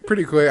quick.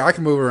 I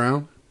can move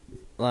around.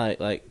 Like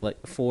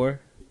 4?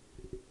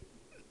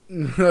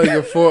 Like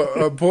a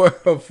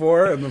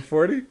four and the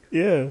 40.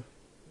 Yeah.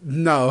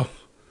 No,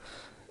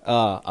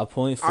 A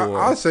 .4.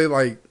 I'll say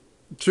like,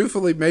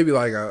 truthfully, maybe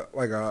like a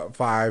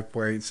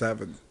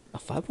 5.7. A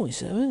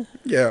 5.7?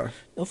 Yeah,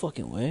 No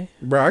fucking way.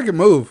 bro. I can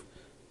move.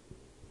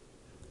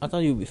 I thought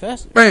you would be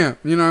faster. Bam.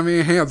 You know what I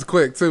mean? Hands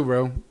quick too,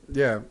 bro.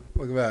 Yeah.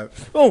 Look at that.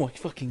 Oh my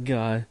fucking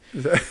God.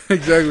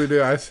 Exactly,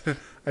 dude. I sent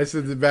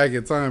it back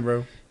in time,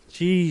 bro.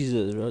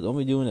 Jesus, bro. Don't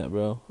be doing that,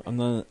 bro. I'm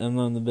not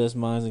in the best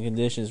minds and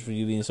conditions for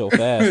you being so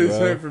fast, It's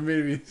bro. time for me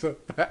to be so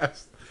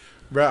fast,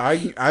 bro.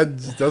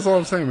 That's all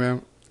I'm saying,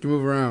 man. You can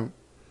move around.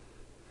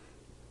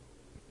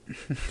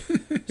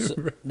 So,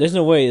 there's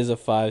no way it's a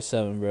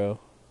 5.7, bro.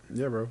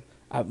 Yeah, bro.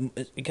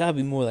 It gotta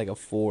be more like a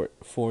 4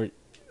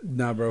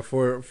 Nah, bro.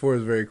 Four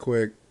is very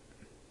quick.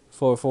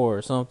 4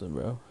 or something,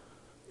 bro.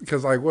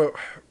 Because like what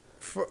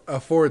a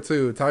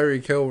 4.2,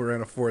 Tyreek Hill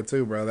ran a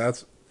 4.2, bro.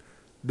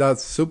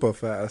 That's super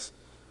fast.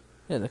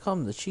 Yeah, they call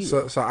him the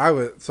cheetah. So I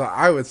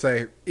would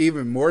say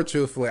even more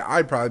truthfully,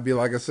 I'd probably be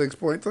like a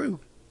 6.2.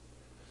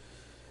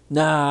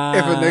 Nah.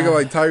 If a nigga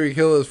like Tyreek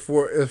Hill is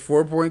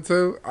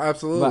 4.2,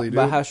 absolutely, dude.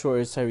 But how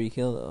short is Tyreek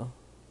Hill though?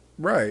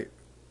 Right.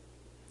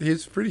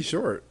 He's pretty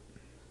short.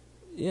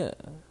 Yeah.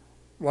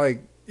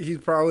 Like he's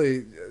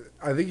probably,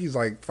 I think he's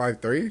like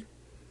 5'3".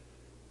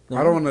 No.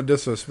 I don't want to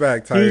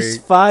disrespect He's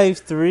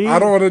Tyreek. 5'3". I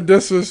don't want to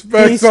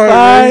disrespect He's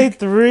Tyreek.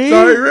 5'3".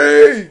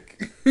 Tyreek.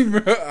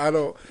 Bro, I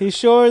don't. He's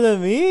shorter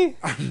than me.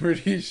 I'm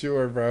pretty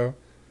sure, bro.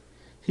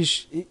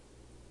 He's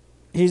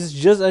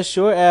just as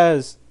short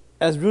as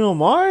Bruno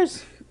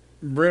Mars.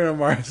 Bruno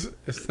Mars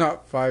is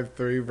not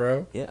 5'3",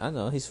 bro. Yeah, I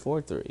know. He's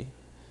 4'3".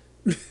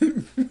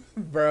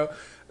 Bro,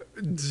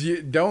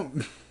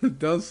 don't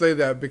say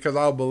that because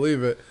I'll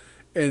believe it.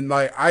 And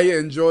like I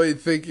enjoy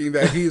thinking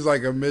that he's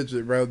like a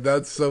midget, bro.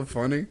 That's so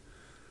funny.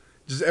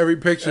 Just every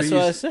picture. That's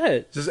what I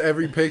said. Just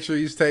every picture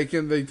he's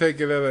taken, they take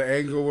it at an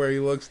angle where he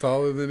looks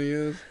taller than he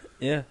is.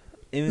 Yeah.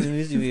 Even the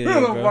music video,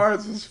 Bruno bro.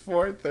 Mars is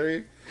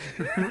 4'3".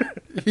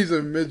 He's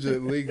a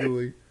midget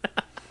legally,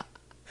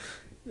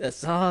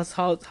 That's how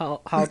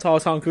tall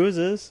Tom Cruise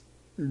is.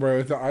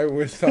 bro. I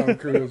wish Tom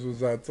Cruise was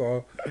that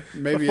tall.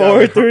 Maybe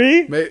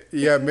 4'3".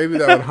 Yeah, maybe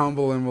that would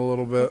humble him a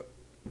little bit.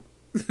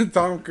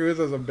 Tom Cruise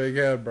has a big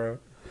head, bro.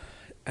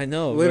 I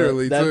know.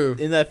 Literally, bro.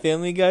 too. In that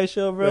Family Guy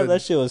show, bro,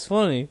 that shit was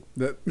funny.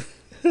 That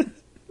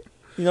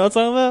You know what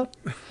I'm talking about?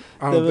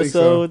 I The don't think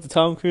episode so. with the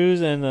Tom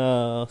Cruise and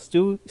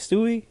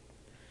Stewie?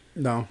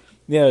 No,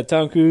 Yeah,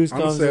 Tom Cruise I'm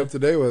gonna comes stay in. up to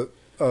date with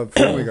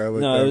Family Guy.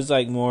 Like No, that. it was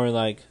like more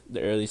like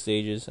the early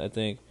stages, I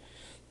think.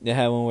 They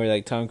had one where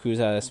like Tom Cruise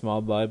had a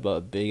small body but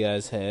a big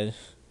ass head.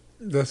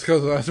 That's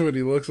because that's what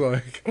he looks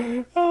like.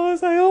 I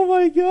was like, oh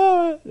my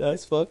god,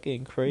 that's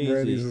fucking crazy.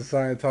 Bro, he's a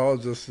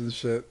Scientologist and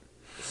shit.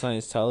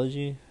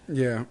 Scientology?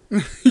 Yeah,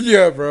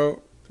 yeah,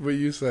 bro. What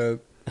you said.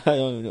 I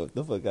don't even know what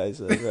the fuck I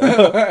said, bro.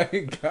 Oh my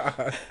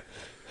god.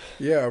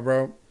 Yeah,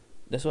 bro.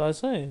 That's what I was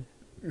saying.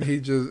 He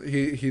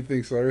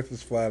thinks the Earth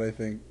is flat. I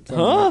think.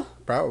 Huh?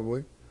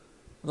 Probably.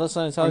 I thought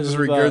Scientology I'm just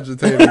was about...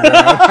 regurgitating. Bro.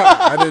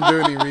 I didn't do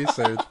any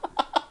research.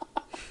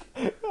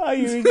 How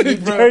you Bro,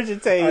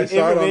 regurgitate I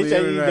saw it on the information you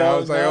internet. don't I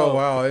was like, know? oh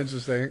wow,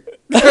 interesting.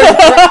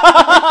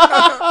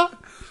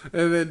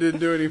 And then didn't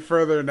do any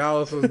further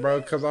analysis, bro,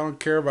 because I don't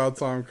care about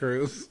Tom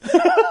Cruise.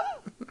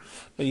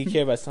 But you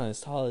care about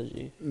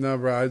Scientology. No,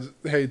 bro.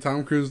 Hey,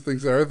 Tom Cruise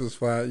thinks the Earth is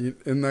flat.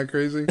 Isn't that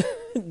crazy?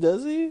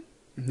 Does he?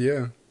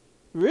 Yeah.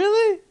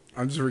 Really?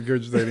 I'm just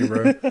regurgitating,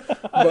 bro.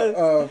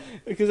 But,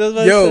 Because I was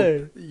about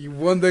to say.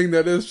 one thing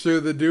that is true,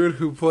 the dude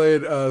who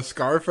played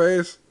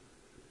Scarface,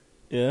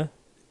 Yeah.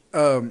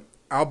 Al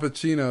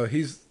Pacino,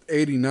 he's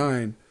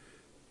 89.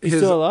 He's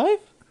still alive?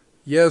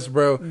 Yes,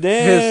 bro.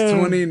 Damn. His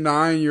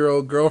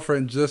 29-year-old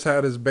girlfriend just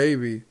had his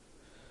baby.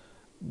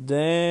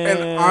 Damn.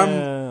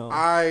 And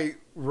I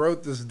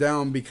wrote this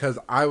down because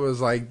I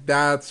was like,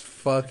 that's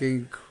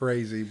fucking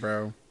crazy,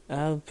 bro.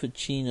 Al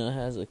Pacino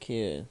has a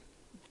kid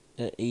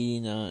at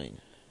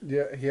 89.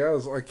 Yeah, he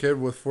has a kid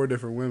with 4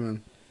 different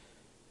women.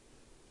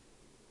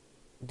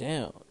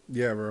 Damn.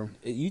 Yeah, bro.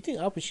 You think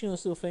Al Pacino's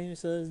still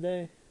famous to this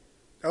day?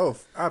 Oh,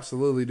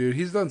 absolutely, dude.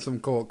 He's done some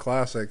cult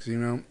classics, you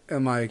know?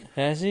 And, like,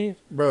 Has he?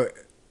 bro,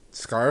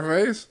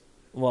 Scarface?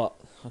 Well,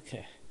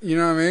 okay. You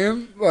know what I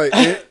mean? Like,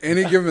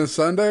 Any Given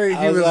Sunday, he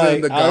I was was like-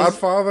 in The I was-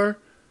 Godfather.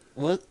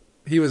 What?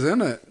 He was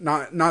in it.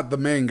 Not the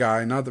main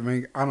guy. Not the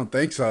main. I don't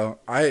think so.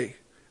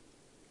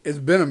 It's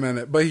been a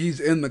minute, but he's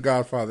in The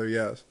Godfather.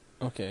 Yes.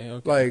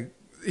 Okay. Like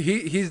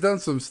he's done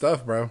some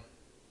stuff, bro.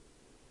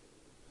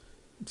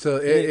 So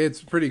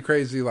it's pretty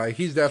crazy. Like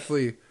he's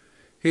definitely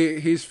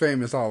he's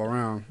famous all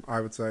around.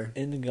 I would say.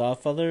 In The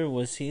Godfather,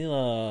 was he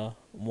one?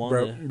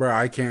 Bro,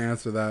 I can't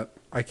answer that.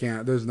 I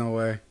can't. There's no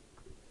way.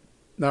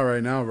 Not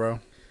right now, bro.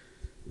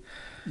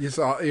 You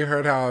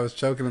heard how I was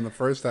choking in the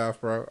first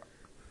half, bro.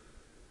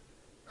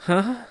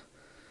 Huh?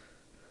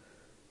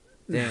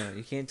 Damn,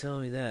 you can't tell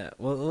me that.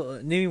 Well,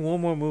 name me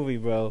one more movie,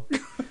 bro.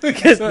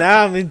 Because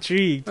now I'm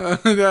intrigued.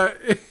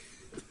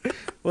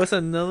 What's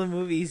another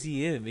movie is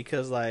he in?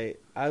 Because,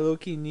 like, I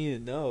low-key need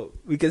to know.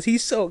 Because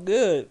he's so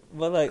good.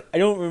 But, like, I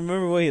don't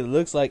remember what he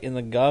looks like in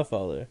The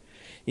Godfather.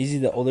 Is he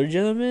the older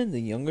gentleman?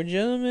 The younger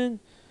gentleman?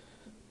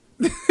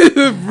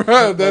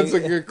 Bro, that's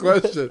a good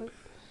question.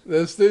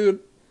 This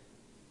dude.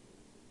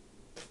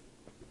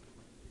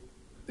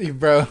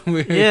 Bro,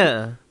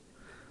 Yeah.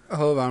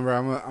 hold on, bro.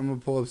 I'm gonna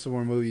pull up some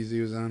more movies he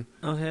was in.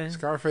 Okay.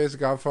 Scarface,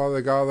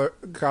 Godfather,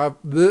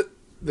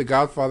 The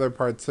Godfather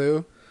Part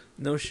 2,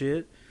 No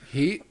shit.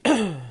 Heat,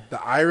 The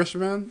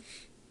Irishman,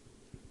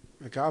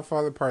 The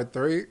Godfather Part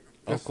 3.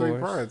 That's Of 3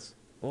 course. parts.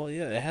 Well,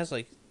 yeah, it has,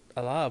 like,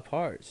 a lot of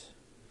parts.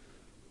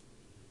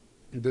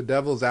 The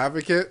Devil's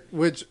Advocate,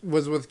 which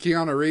was with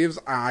Keanu Reeves,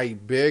 I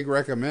big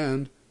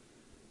recommend.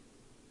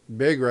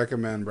 Big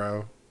recommend,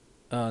 bro.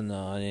 Oh,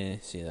 no, I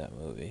didn't see that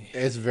movie.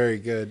 It's very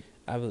good.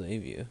 I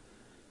believe you.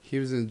 He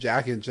was in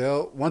Jack and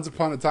Jill. Once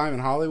Upon a Time in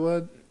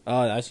Hollywood.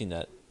 Oh, I've seen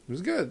that. It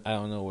was good. I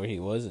don't know where he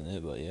was in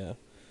it, but yeah.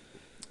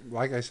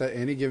 Like I said,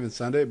 Any Given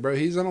Sunday, bro,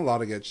 he's in a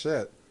lot of good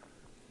shit.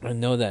 I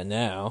know that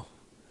now.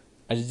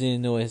 I just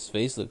didn't know what his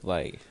face looked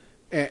like.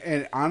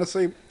 And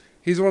honestly,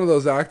 he's one of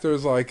those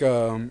actors like,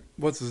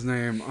 what's his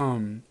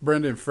name?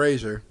 Brendan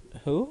Fraser.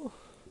 Who?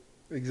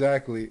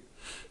 Exactly.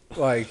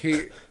 Like,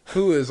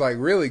 who is, like,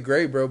 really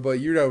great, bro, but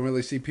you don't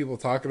really see people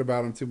talking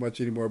about him too much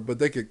anymore, but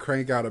they could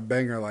crank out a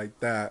banger like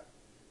that.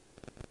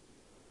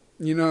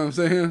 You know what I'm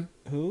saying?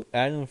 Who?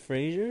 Adam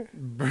Fraser?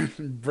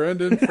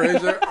 Brendan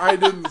Fraser? I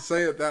didn't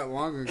say it that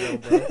long ago,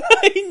 bro.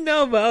 I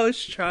know, but I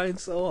was trying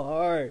so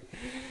hard.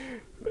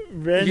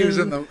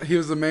 Brendan... He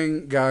was the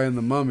main guy in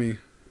The Mummy.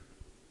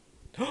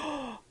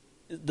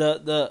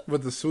 the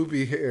With the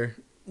swoopy hair.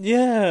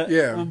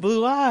 Yeah. With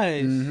blue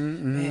eyes.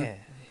 Mm-hmm.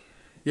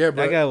 Yeah,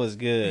 bro. That guy was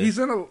good. He's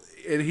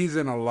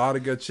in a lot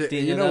of good shit.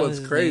 And you know what's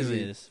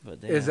crazy is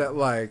that,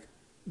 like,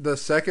 the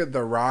second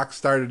The Rock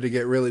started to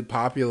get really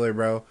popular,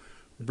 bro,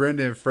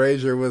 Brendan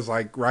Fraser was,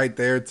 like, right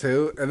there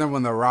too. And then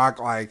when The Rock,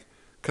 like,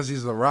 cause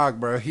he's The Rock,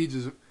 bro,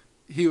 everybody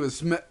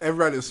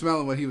was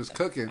smelling what he was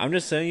cooking. I'm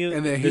just saying you.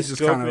 And then he just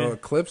kind of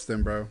eclipsed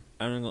him, bro.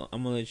 I'm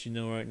gonna let you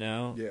know right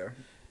now. Yeah.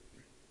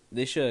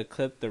 They should have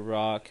clipped The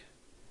Rock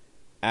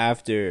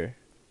after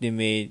they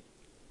made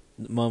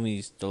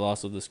Mummies: The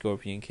Loss of the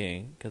Scorpion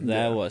King, because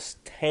that was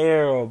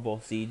terrible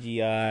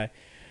CGI.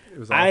 It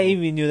was I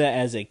even knew that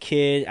as a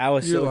kid. I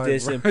was so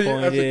disappointed.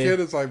 As a kid,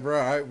 it's like,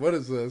 bro, what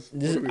is this?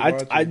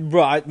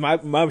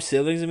 My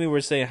siblings and me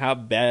were saying how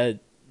bad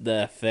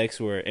the effects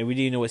were, and we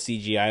didn't know what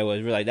CGI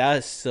was. We're like, that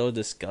is so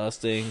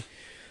disgusting.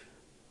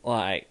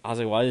 Like, I was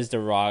like, why does The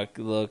Rock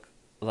look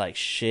like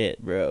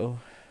shit, bro?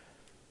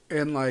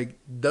 And, like,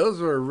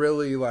 those were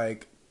really,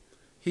 like,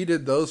 he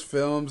did those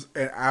films,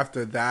 and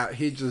after that,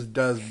 he just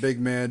does big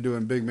man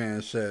doing big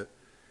man shit.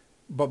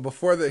 But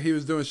before that, he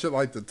was doing shit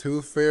like The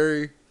Tooth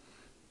Fairy,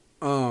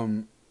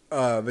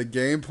 The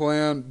Game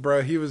Plan.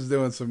 Bro, he was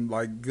doing some,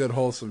 like, good,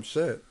 wholesome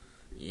shit.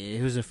 Yeah,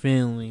 he was a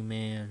family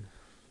man.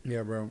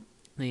 Yeah, bro.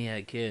 He had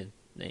a kid.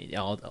 They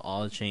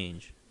all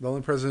change. The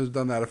only person who's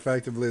done that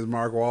effectively is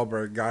Mark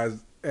Wahlberg,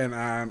 guys, and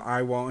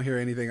I won't hear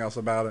anything else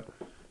about it.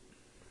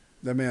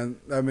 That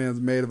man's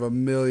made of a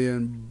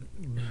million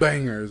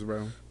bangers,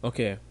 bro.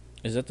 Okay,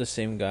 is that the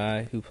same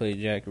guy who played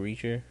Jack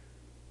Reacher?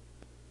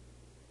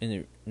 In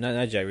the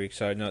not Jack Reacher,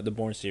 sorry, no, the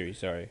Bourne series,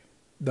 sorry.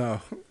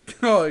 No.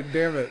 Oh,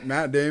 damn it.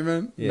 Matt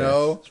Damon? Yes,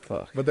 no.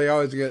 Fuck. But they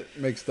always get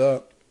mixed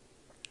up.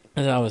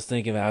 That's what I was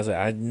thinking about. I was like,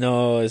 I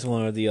know it's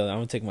one or the other. I'm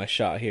going to take my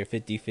shot here,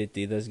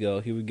 50-50. Let's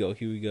go. Here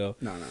we go.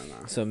 No.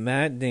 So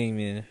Matt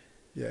Damon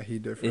Yeah, he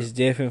different. is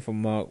different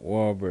from Mark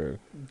Wahlberg.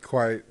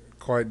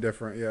 Quite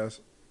different, yes.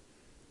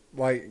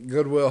 Like,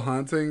 Good Will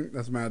Hunting,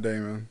 that's Matt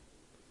Damon.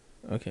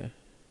 Okay.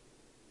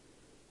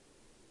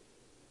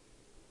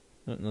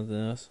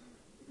 Nothing else?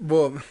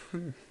 Well,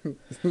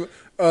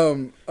 I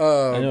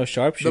know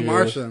Sharpshooter. The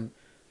Martian.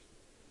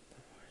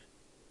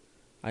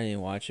 I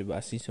didn't watch it, but I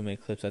see so many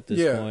clips at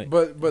this point.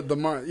 But The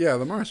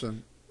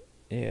Martian.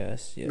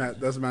 Yes.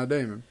 That's Matt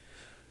Damon.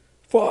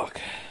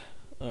 Fuck.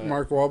 Right.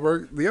 Mark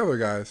Wahlberg, the other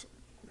guys.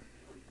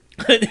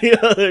 The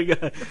other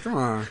guy.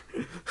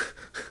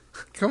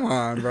 Come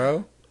on,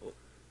 bro.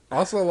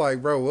 Also,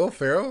 like, bro, Will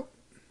Ferrell.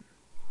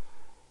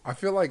 I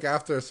feel like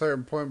after a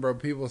certain point, bro,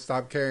 people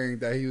stopped caring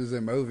that he was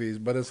in movies.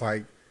 But it's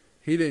like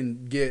he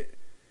didn't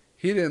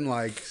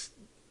like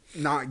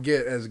not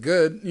get as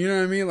good. You know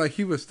what I mean? Like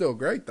he was still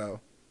great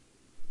though.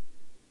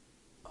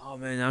 Oh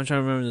man, I'm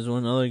trying to remember this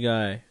one other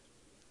guy.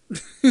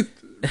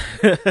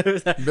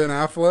 Ben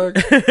Affleck?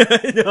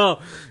 No,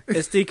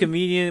 it's the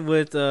comedian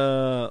with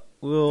Will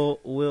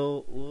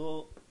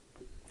Ferrell.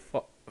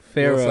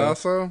 Will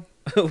Sasso?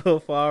 Will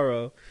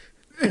Ferrell.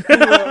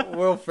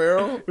 Will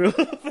Ferrell? Will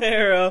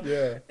Ferrell.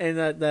 Yeah. And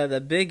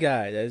that big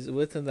guy that's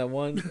with him, that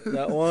one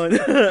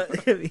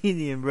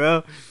comedian,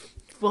 bro.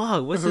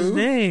 Fuck, what's his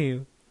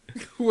name?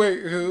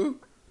 Wait, who?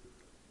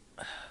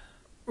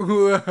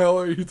 Who the hell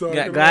are you talking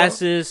Got about?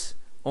 glasses,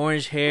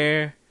 orange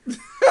hair.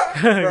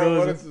 Bro,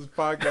 what is this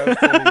podcast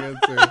turning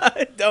into?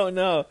 I don't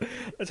know.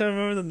 I'm trying to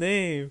remember the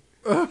name.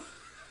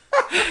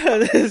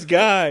 This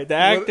guy, the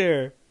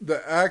actor.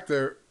 The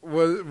actor.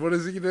 What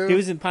does he do? He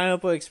was in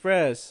Pineapple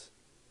Express.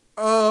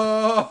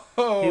 Oh,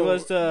 He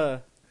was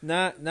the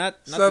not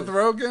Seth the,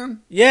 Rogen.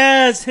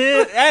 Yes,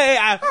 him. Hey,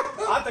 I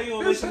thought you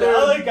were listening to the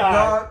other guy.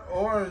 Not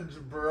orange,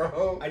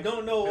 bro. I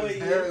don't know what His he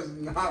hair is. is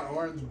not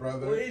orange,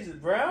 brother. What is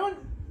it? Brown?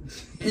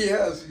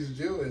 Yes, he's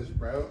Jewish,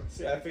 bro.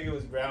 See, I figured it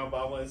was brown, but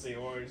I want to say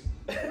orange.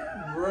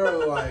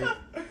 Bro, like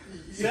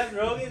Seth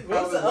Rogen.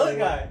 What's the other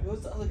guy?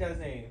 What's the other guy's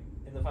name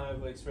in the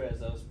Pineapple Express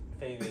that was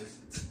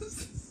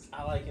famous?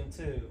 I like him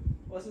too.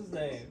 What's his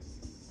name?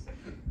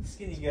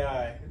 Skinny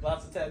guy,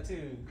 lots of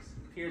tattoos,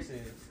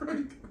 piercings.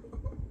 Franco.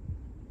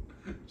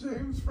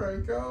 James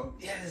Franco.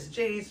 Yes,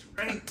 James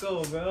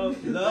Franco, bro.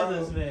 Love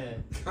Bro. this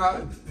man.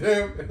 God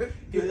damn it.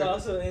 He was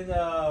also in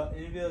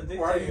Interview with the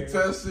Why are you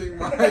Dictator. testing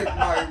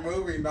my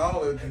movie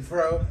knowledge,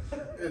 bro?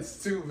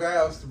 It's too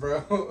vast, bro.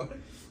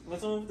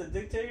 What's the one with the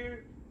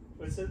Dictator?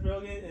 With Seth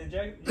Rogen and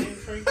James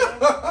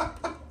Franco?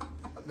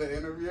 The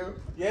interview?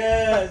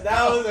 Yes,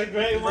 that was a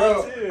great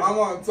Bro, one too. I'm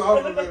on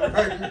top of it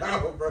right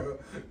now, bro.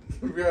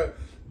 Bro,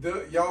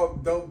 y'all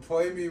don't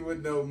play me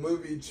with no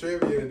movie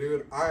trivia,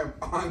 dude. I am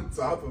on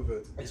top of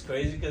it. It's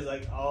crazy because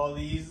like all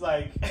these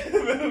like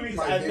movies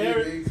My I've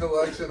never. DVD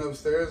collection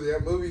upstairs, yeah,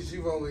 movies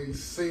you've only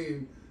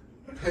seen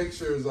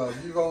pictures of.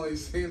 You've only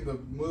seen the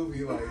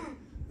movie, like,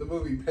 the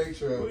movie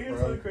picture of, Well, you're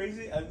bro. so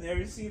crazy. I've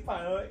never seen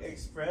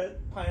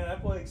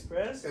Pineapple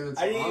Express. And it's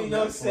I didn't on even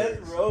know Netflix. Seth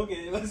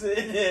Rogen was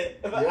in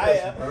it. But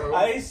Yes, bro.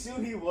 I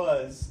assume he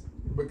was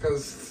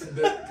Because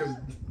because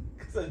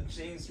of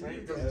James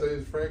Franco.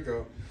 James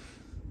Franco.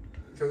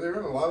 Because they're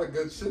in a lot of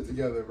good shit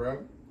together, bro.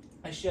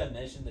 I should have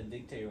mentioned the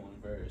Dictator one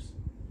first.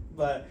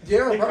 But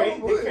Yeah, the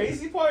probably.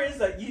 crazy part is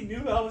that you knew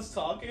who I was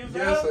talking about.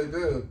 Yes, I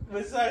did.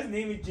 Besides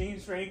naming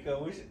James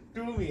Franco, which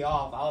threw me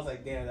off. I was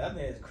like, damn, that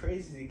man is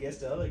crazy to guess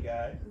the other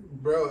guy.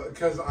 Bro,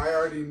 because I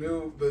already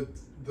knew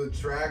the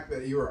track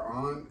that you were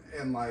on,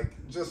 and like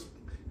just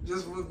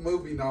with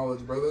movie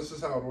knowledge, bro. This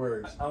is how it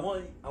works. I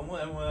want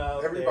everyone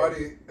out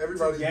Everybody's there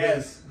to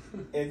guess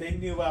if they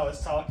knew what I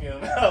was talking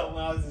about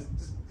when I was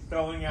just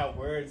throwing out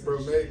words. bro.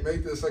 and shit.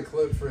 Make this a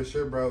clip for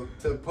sure, bro.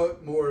 To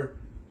put more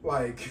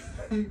like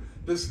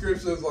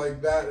descriptions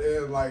like that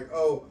in, like,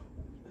 oh,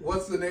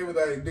 what's the name of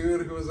that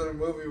dude who was in a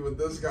movie with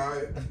this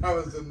guy? I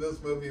was in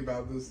this movie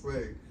about this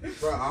thing,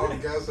 bro. I'll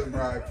guess it,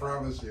 bro. I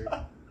promise you.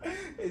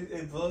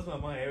 It blows my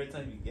mind every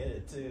time you get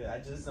it too. I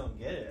just don't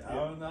get it. I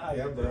don't know how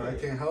Yeah, you do bro. I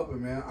it. can't help it,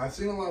 man. I've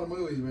seen a lot of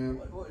movies,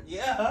 man.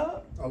 Yeah.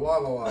 A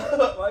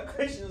lot. My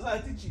question is, how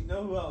did you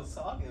know who I was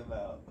talking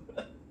about?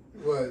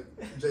 What?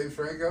 James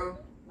Franco?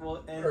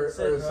 Well, and Or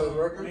Seth Seth Rogen.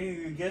 Rogen? I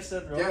mean, you guess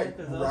Seth Rogen Yeah,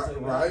 because I was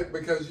like, right.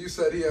 Because you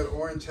said he had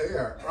orange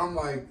hair. I'm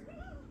like,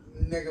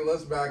 nigga,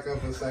 let's back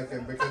up a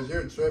second because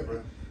you're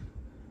tripping.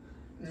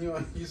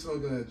 You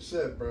smoking that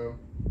shit, bro.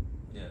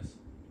 Yes.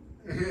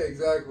 Yeah,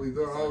 exactly.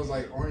 So I was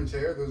like, orange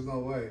hair? There's no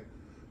way.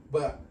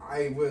 But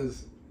I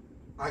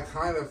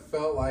kind of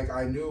felt like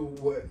I knew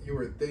what you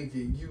were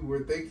thinking. You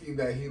were thinking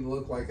that he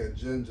looked like a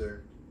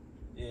ginger.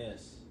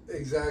 Yes.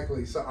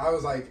 Exactly. So I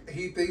was like,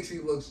 he thinks he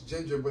looks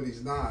ginger, but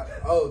he's not.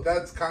 Oh,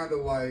 that's kind of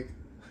like,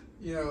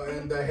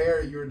 and the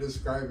hair you were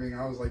describing,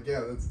 I was like, yeah,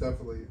 that's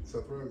definitely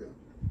Seth Rogen.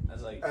 I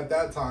was like, At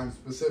that time,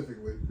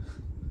 specifically.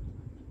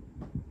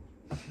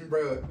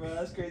 Bro,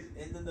 that's crazy.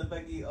 And then the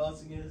fact he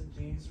also gets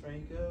James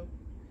Franco.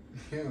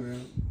 yeah,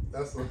 man.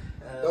 That's the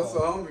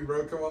homie,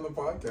 bro. Come on the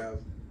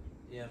podcast.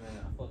 Yeah, man,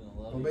 I fucking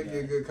love We'll you make guys. you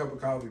a good cup of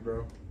coffee,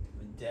 bro.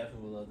 We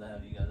definitely would love to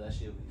have you guys. That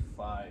shit would be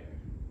fire.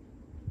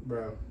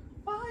 Bro.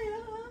 Fire!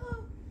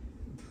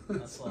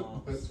 That's what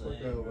I'm That's saying,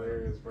 fucking bro.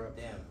 hilarious, bro.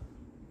 Damn.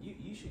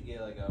 You should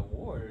get like an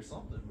award or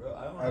something, bro.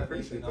 I don't I have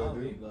appreciate anything that, on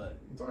me, dude. but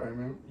It's alright,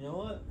 man. you know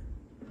what?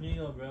 Here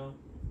you go, bro.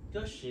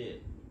 Good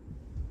shit.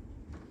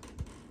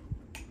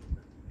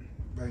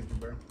 Thank you,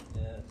 bro.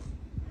 Yeah.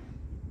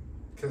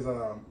 Because,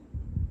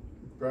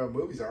 bro,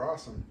 movies are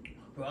awesome.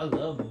 Bro, I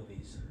love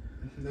movies.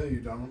 No, you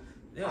don't.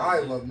 Yeah,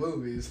 I man. love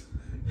movies.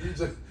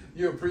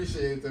 You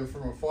appreciate them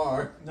from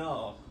afar.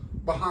 No.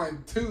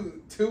 Behind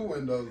two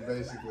windows,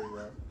 basically,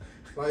 bro.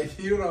 Like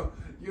you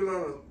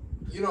don't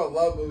You don't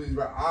love movies,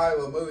 bro. I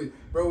love movies.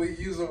 Bro, we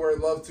use the word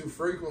love too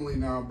frequently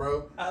now,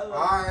 bro.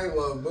 I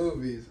love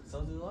movies.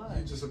 So do I.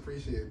 You just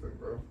appreciate them,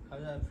 bro. How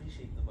do I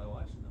appreciate them by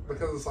watching them? Bro?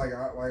 Because it's like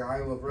I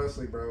love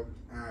wrestling, bro,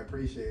 and I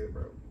appreciate it,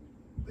 bro.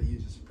 But you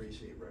just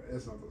appreciate it, bro.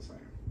 It's not the same.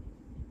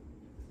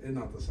 It's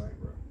not the same,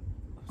 bro.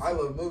 I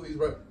love movies,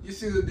 bro. You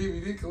see the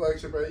DVD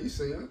collection, bro. You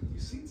seen it. You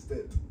seen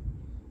it.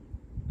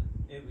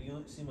 Yeah, but you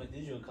don't see my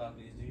digital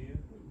copies, do you?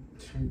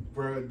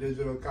 Bro,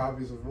 digital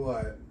copies of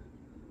what?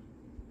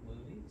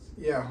 Movies?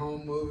 Yeah,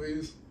 home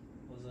movies.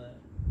 What's that?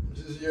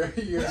 Just your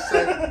your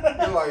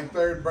like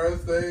third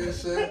birthday and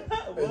shit.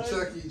 And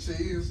Chuck E.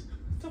 Cheese.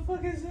 What the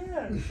fuck is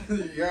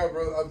that? Yeah,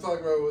 bro. I'm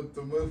talking about with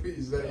the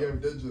movies that you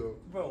have digital.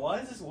 Bro, why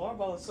is this water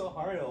bottle so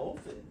hard to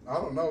open? I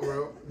don't know,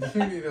 bro.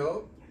 You need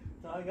help?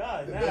 Oh my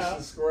god, If now. this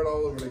should squirt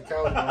all over the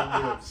couch, I'm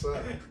gonna be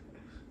upset.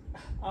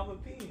 I'm a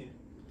penis.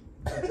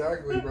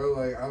 Exactly, bro.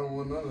 Like I don't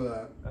want none of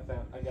that.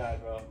 I got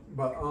it, bro.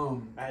 But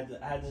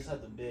I just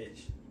had to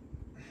bitch.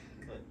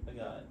 But I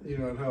got it. you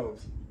know it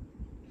helps.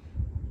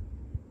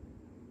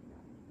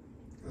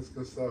 That's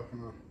good stuff,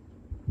 huh?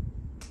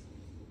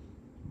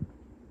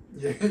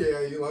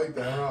 Yeah, you like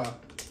that, huh?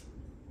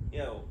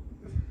 Yo.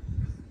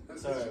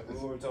 Sorry, we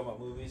were talking about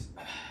movies.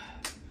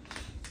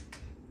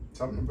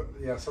 Something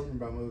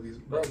about movies,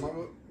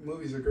 bro.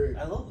 Movies are great,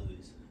 I love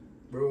movies.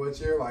 bro. What's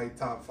your like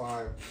top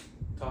 5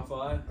 Top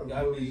 5? of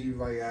Gotta movies be, you've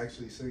like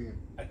actually seen?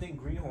 I think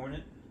Green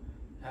Hornet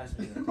has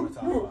been in my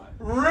top 5.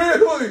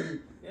 Really,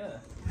 Yeah.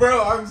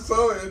 bro? I'm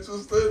so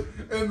interested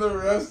in the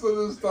rest of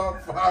this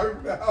top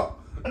 5 now,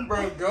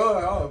 bro.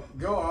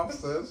 Go off,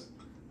 sis.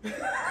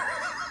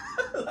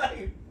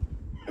 Like,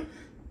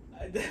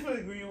 I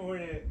definitely Green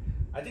Hornet.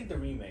 I think the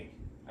remake.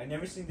 I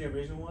never seen the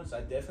original one, so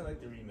I definitely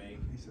like the remake.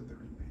 He said the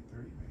remake.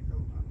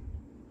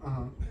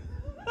 Uh-huh.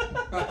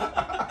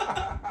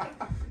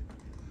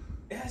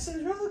 It has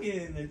Seth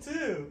Rogen in there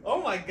too.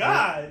 Oh my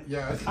god!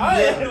 Yeah.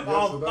 I Yeah, am yes,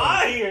 on it does.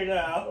 fire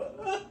now.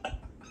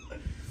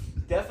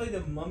 Definitely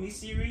the Mummy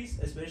series,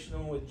 especially the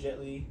one with Jet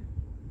Li.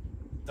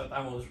 Thought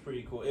that one was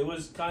pretty cool. It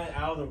was kind of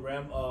out of the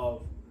realm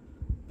of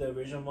the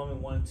original Mummy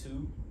 1 and 2.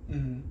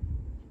 Mm-hmm.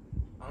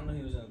 I don't know if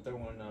he was in the third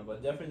one or not,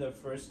 but definitely the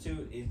first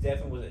two. It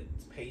definitely was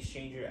a pace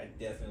changer. I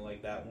definitely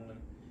like that one.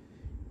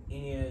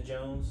 Indiana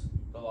Jones,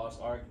 The Lost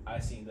Ark. I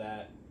seen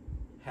that.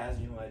 Has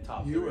been my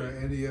top. You 3. were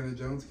an Indiana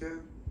Jones kid?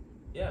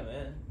 Yeah,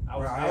 man.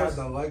 I had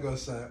the Lego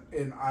set,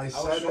 and I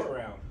set short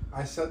round.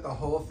 I set the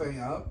whole thing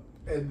up,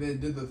 and then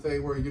did the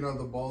thing where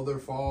the boulder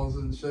falls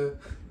and shit.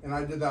 And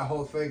I did that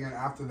whole thing, and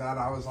after that,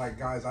 I was like,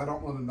 guys, I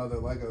don't want another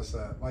Lego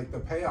set. Like the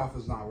payoff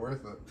is not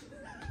worth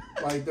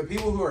it. Like the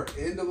people who are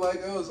into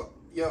Legos,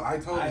 I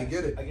totally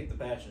get it. I get the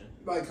passion.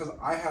 Like, cause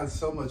I had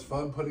so much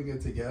fun putting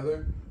it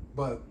together,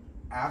 but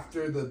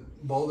after the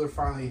boulder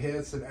finally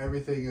hits and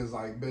everything is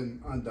like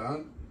been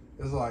undone,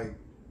 it's like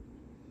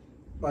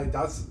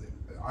that's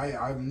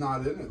I'm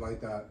not in it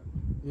like that.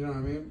 You know what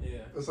I mean? Yeah.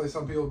 It's like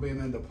some people being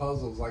into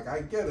puzzles. Like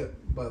I get it,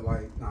 but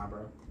like nah,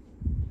 bro.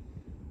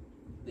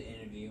 The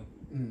interview,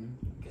 Mm.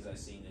 because I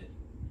seen it.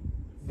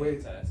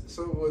 Wait, Fantastic.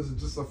 so was it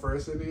just the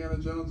first Indiana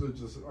Jones, or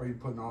just are you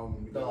putting all of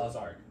them The together? Lost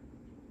Ark.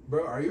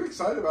 Bro, are you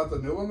excited about the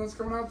new one that's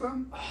coming out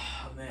then?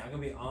 Oh, man, I'm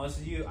gonna be honest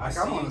with you. I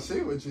kind of want to see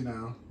it with you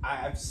now.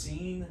 I've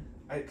seen,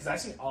 because I've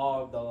seen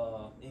all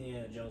the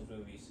Indiana Jones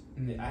movies.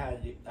 Mhm.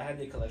 I had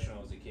the collection when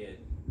I was a kid.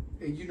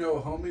 And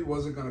homie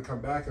wasn't gonna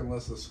come back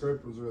unless the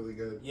script was really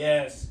good.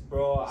 Yes,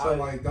 bro. So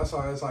like that's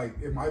why it's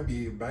like it might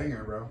be a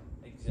banger, bro.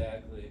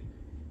 Exactly.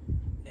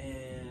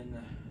 And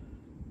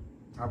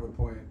I would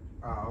point.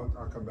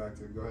 I'll come back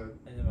to it. Go ahead.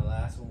 then my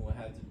last one would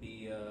have to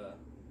be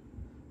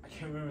I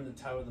can't remember the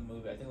title of the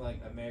movie. I think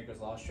like America's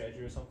Lost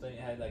Treasure or something. It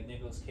had like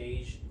Nicolas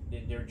Cage.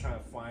 They were trying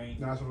to find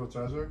National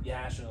Treasure.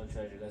 Yeah, National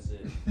Treasure. That's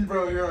it.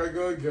 Bro, here I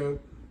go again.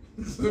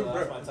 So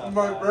that's my top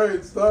my 5.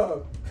 brain,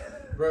 stop.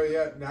 Bro,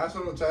 yeah,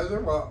 National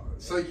Treasure. Well,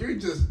 so you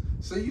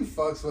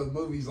fucks with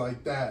movies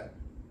like that.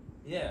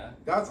 Yeah.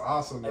 That's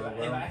awesome, If though, I,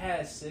 bro. if I had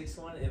a sixth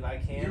one, if I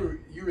can.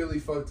 You really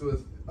fucked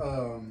with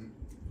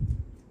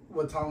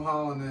what Tom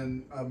Holland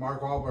and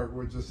Mark Wahlberg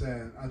were just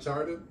saying.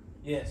 Uncharted.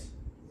 Yes.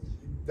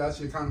 That's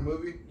your kind of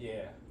movie.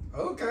 Yeah.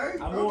 Okay.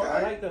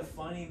 I like the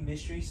funny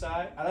mystery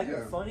side. I like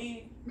the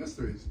funny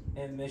mysteries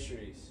and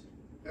mysteries.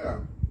 Yeah.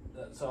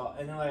 So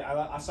and then like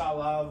I saw a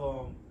lot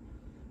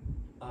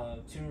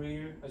of Tomb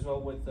Raider as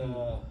well with damn,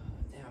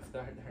 I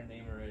forgot her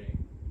name already.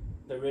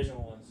 The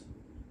original ones.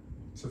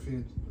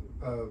 Sophia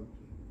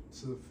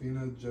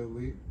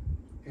Jolie.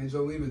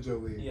 Angelina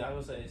Jolie. Yeah, I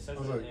would say it's such I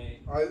was an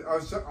like,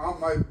 A.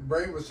 my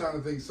brain was trying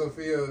to think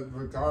Sofia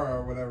Vergara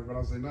or whatever, but I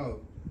was like,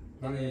 no,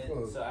 not even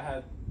close. So I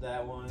had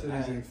that one.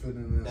 Titties ain't fitting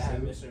in That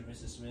had this. Mr. and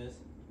Mrs. Smith.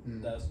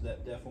 Mm. That was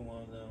definitely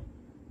one of them.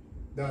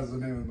 That was the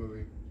name of the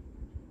movie.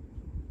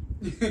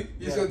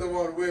 You said the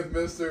one with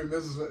Mr. and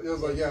Mrs. Smith. It was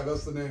like, yeah,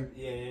 that's the name.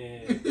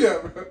 Yeah. Yeah,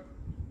 bro.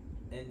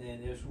 And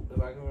then there's,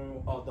 if I can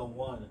remember, the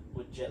one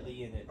with Jet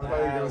Li in it. I thought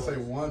you were going to say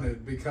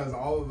Wanted because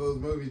all of those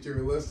movies you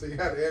were listing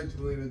had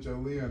Angelina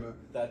Jolie in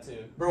it. That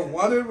too. Bro,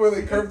 Wanted where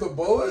they curved the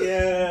bullet?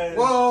 Yeah.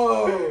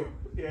 Whoa!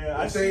 Yeah, They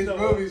I seen changed the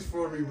movies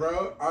for me,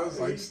 bro. I was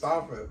like,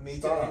 stop it. Me too.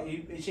 Stop.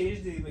 It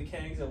changed the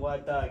mechanics of what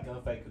I thought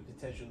Gunfight could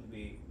potentially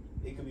be.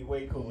 It could be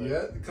way cooler.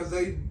 Yeah, because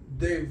they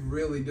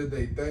really did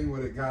their thing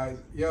with it, guys.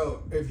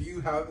 Yo, if you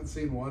haven't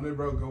seen Wanted,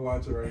 bro, go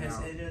watch it right And it's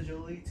now. Angelina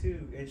Jolie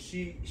too, and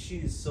she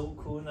is so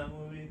cool in that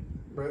movie.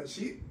 Bro,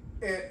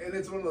 and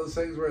it's one of those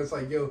things where it's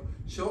like, yo,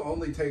 she'll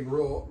only take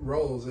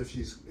roles if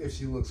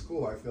she looks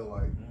cool. I feel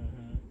like,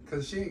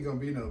 because she ain't gonna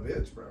be no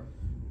bitch, bro.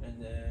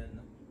 And then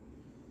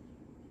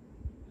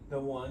the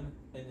one,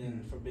 and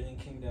then Forbidden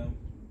Kingdom.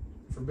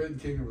 Forbidden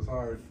Kingdom was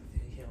hard.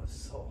 Forbidden Kingdom was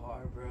so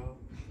hard, bro.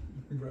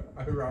 Bro,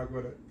 I rock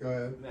with it. Go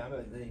ahead. Man, I'm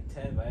at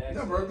 10 by accident.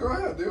 No, bro, go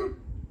ahead, dude.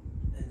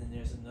 And then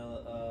there's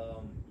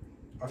another.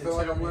 I feel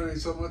like I'm learning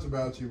so much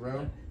about you,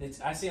 bro.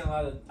 I've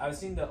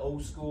seen the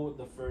old school,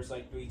 the first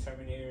like 3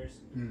 Terminators.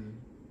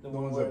 The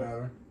ones that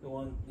matter. The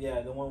one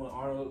when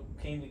Arnold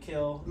came to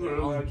kill. And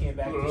Arnold came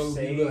back to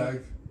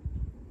save.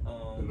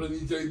 Let me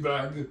take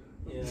back.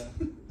 Yeah.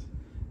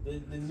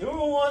 The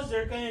newer ones,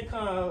 they're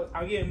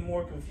I'm getting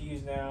more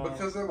confused now.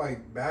 Because they're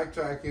like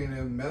backtracking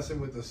and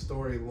messing with the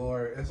story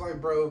lore. It's like,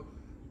 bro,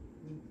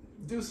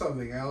 do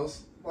something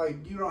else.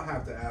 Like, you don't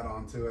have to add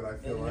on to it, I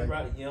feel like. They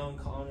brought young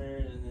Connor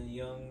and then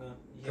young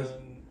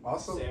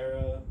also,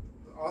 Sarah.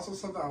 Also,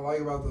 something I like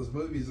about those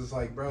movies is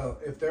like, bro,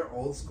 if they're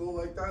old school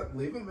like that,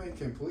 leave them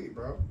incomplete,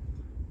 bro.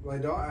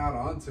 Like, don't add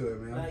on to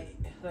it, man.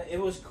 Like it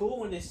was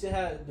cool when they still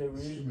had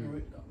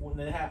when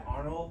they had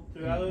Arnold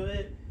throughout of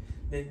it.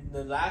 Then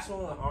the last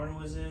one that Arnold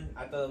was in,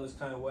 I thought it was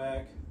kind of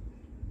whack.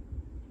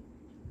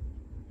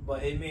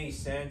 But it made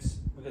sense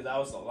because that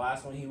was the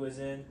last one he was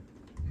in.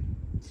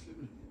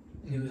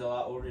 He was a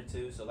lot older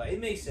too, so like it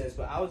makes sense.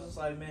 But I was just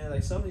like, man,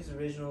 like some of these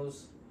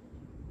originals,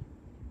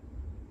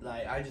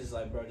 like I just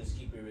like, bro, just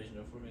keep the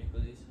original for me,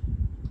 please.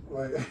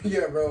 Like,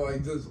 yeah, bro,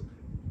 like just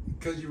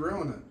because you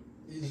ruin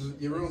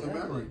it, you ruin the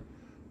memory.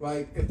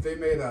 Like if they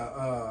made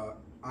a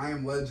I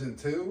Am Legend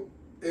 2,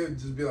 it would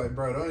just be like,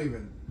 bro, don't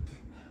even.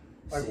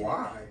 Like,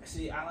 why?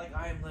 See, I like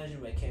I Am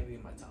Legend, but it can't be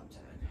in my top 10.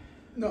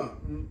 No,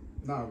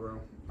 nah, bro.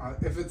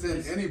 If it's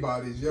in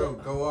anybody's,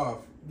 go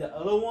off. The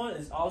other one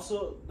is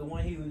also the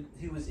one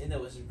he was in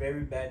that was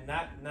very bad.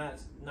 Not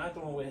the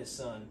one with his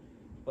son,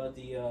 but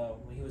the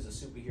when he was a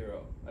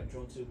superhero, a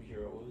drone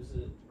superhero. What was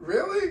it?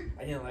 Really?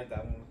 I didn't like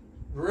that one.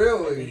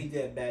 Really? I think he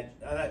did bad.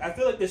 I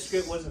feel like the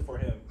script wasn't for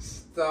him.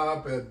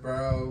 Stop it,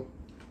 bro.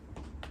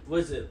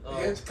 Was it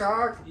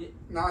Hitchcock? Yeah.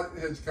 Not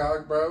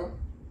Hitchcock, bro.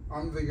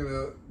 I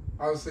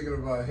was thinking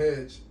about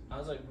Hitch. I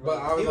was like, bro,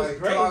 but I was like,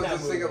 great I in was that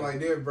just movie. thinking like,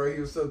 dude, bro, he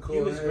was so cool.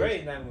 He was great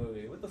in that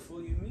movie. What the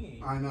fool you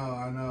mean? I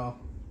know.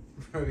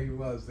 Bro, he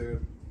was,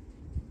 dude.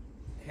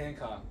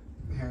 Hancock.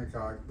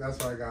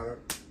 That's why I got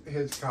it.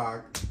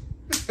 Hitchcock.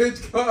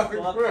 Hitchcock,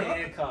 Fuck bro.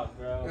 Hancock,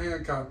 bro.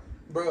 Hancock.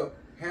 Bro,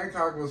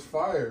 Hancock was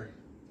fire.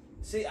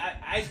 See,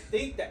 I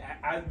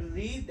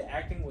believe the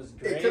acting was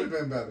great. It could have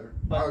been better.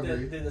 I But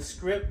agree. the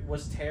script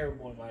was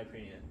terrible in my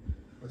opinion.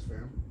 That's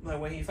fair.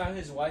 Like when he found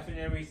his wife and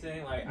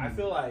everything, like I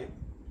feel like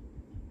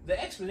the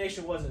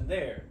explanation wasn't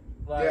there.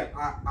 Like,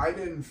 yeah, I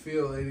didn't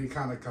feel any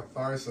kind of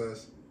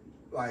catharsis,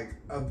 like,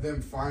 of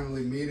them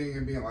finally meeting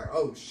and being like,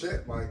 oh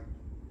shit, like,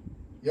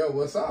 yo,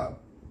 what's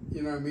up?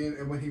 You know what I mean?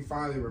 And when he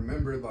finally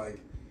remembered,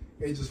 like,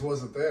 it just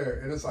wasn't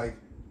there. And it's like,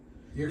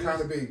 you're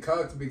kind of being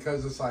cucked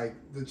because it's like,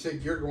 the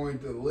chick you're going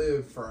to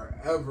live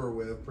forever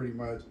with, pretty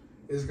much,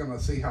 is going to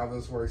see how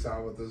this works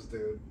out with this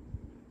dude.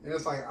 And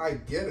it's like, I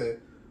get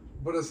it,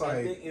 but it's like...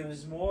 I think it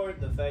was more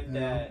the fact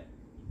that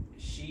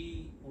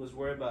she was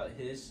worried about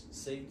his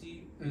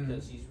safety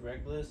because he's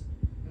reckless,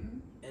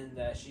 and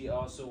that she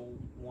also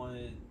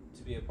wanted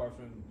to be apart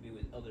from him, be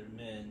with other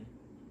men.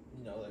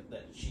 You know, like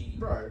that she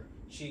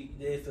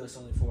did feel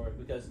something for her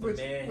because the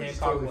man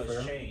Hancock totally was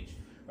fair. changed,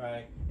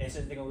 right? And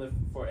since they're gonna live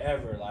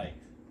forever, like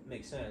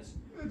makes sense.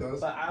 It does.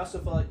 But I also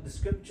feel like the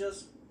script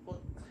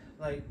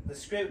the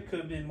script could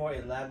have been more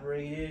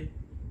elaborated.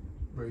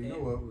 Bro, you know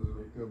what was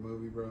a good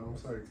movie, bro? I'm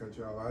sorry to cut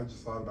you off. I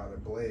just thought about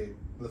it. Blade.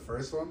 The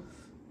first one?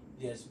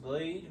 Yes,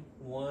 Blade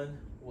 1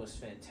 was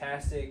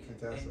fantastic.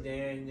 And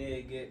then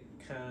they get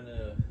kind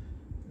of...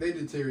 They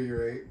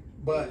deteriorate.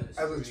 But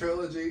as a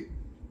trilogy,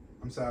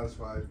 I'm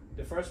satisfied.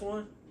 The first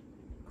one,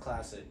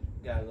 classic.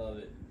 Gotta love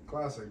it.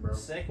 Classic, bro. The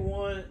second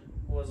one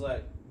was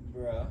like,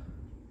 bruh.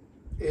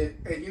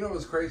 And you know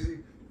what's crazy?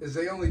 Is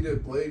they only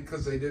did Blade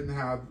because they didn't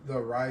have the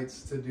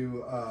rights to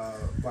do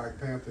Black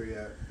Panther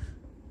yet.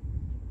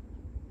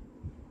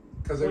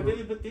 But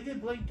they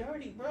did Blade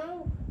dirty,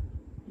 bro.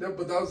 No,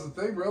 but that was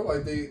the thing, bro.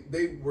 Like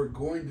they were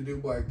going to do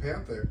Black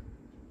Panther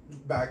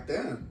back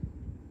then,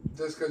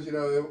 just because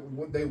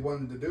they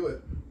wanted to do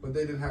it, but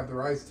they didn't have the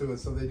rights to it,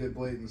 so they did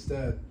Blade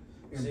instead.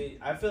 And see,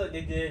 I feel like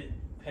they did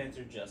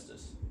Panther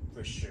justice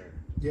for sure.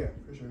 Yeah,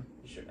 for sure.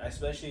 For sure,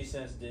 especially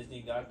since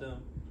Disney got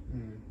them,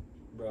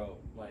 bro.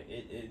 Like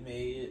it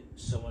made it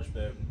so much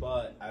better.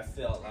 But I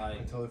felt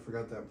like I totally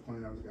forgot that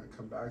point. I was gonna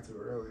come back to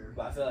earlier.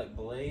 But I feel like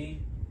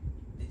Blade,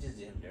 they just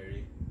did him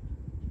dirty.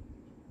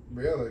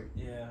 Really?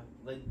 Yeah,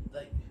 like,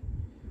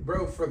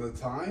 bro, for the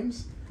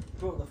times.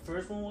 Bro, the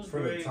first one was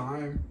for great. the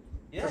time.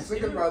 Yeah, Because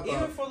thinking about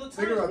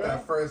bro.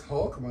 that first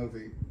Hulk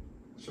movie,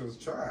 she was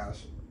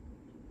trash.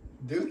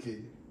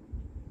 Dookie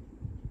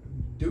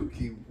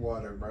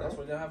water, bro. That's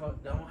why they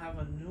don't have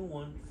a new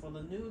one for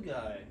the new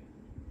guy.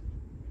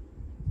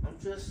 I'm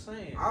just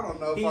saying. I don't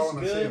know if I want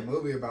to see a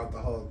movie about the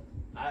Hulk.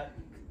 I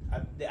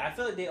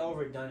feel like they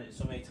overdone it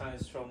so many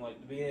times from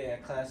like the beginning of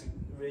that classic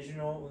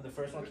original when the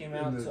first one came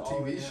out in the to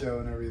TV show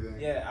and everything.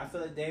 Yeah, I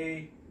feel like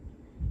they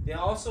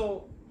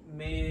also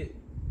made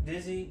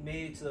Disney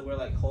made it to the where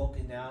like Hulk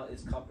and now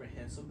is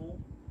comprehensible.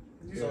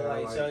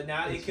 Yeah, so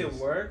now it could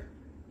work,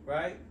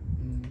 right?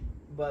 Mm-hmm.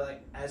 But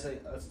like as a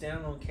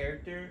standalone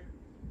character,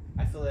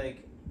 I feel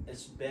like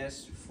it's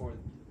best for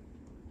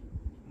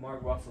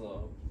Mark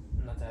Ruffalo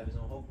not to have his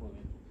own Hulk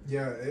movie.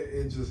 Yeah,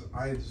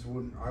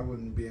 I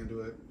wouldn't be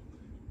into it.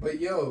 But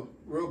yo,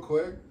 real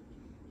quick,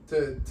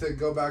 to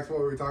go back to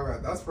what we were talking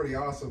about, that's pretty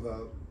awesome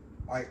though.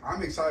 Like,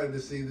 I'm excited to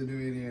see the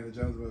new Indiana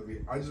Jones movie.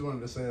 I just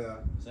wanted to say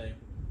that. Same.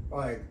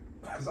 Like,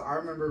 because I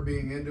remember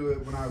being into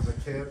it when I was a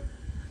kid,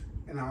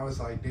 and I was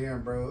like,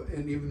 damn, bro.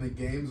 And even the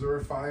games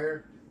were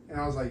fire. And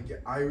I was like,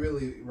 I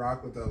really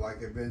rock with the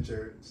like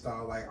adventure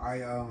style. Like, I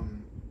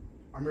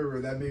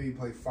remember that made me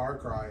play Far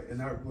Cry, and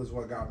that was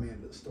what got me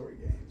into the story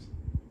games.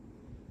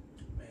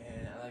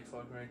 Man, I like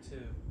Far Cry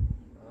too.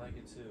 I like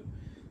it too.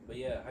 But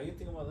yeah, how you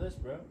think about this,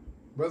 bro?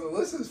 Bro, the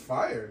list is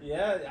fire.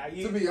 Yeah,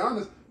 to be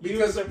honest, you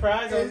were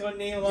surprised I was gonna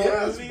name a lot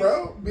of movies?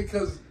 bro.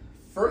 Because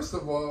first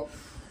of all,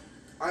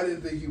 I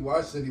didn't think you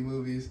watched any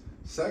movies.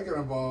 Second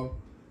of all,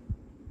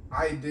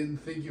 I didn't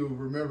think you would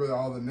remember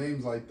all the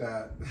names like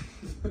that.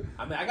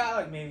 I mean, I got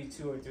like maybe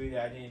 2 or 3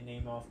 that I didn't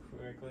name off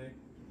correctly.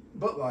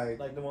 But like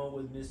the one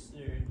with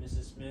Mr. and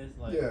Mrs. Smith.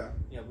 Like, yeah,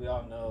 we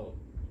all know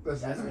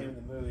that's the name of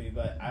the movie,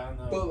 but I don't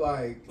know. But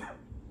like,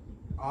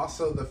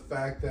 also the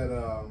fact that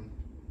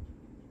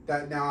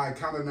that now I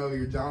kind of know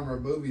your genre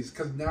of movies,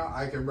 because now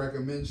I can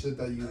recommend shit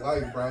that you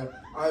like, bro.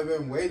 I've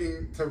been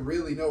waiting to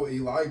really know what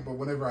you like, but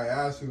whenever I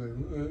ask you, like,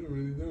 I don't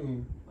really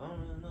know. I don't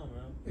really know,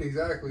 bro.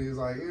 Exactly. It's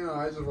like,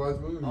 I just watch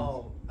movies.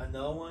 Oh,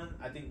 another one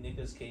I think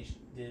Nicolas Cage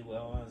did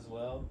well on as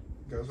well.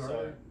 Ghost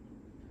Rider.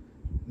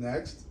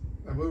 Next.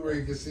 A movie where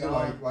you can see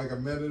like a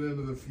minute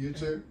into the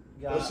future.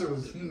 That shit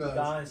was nuts.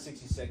 Gone in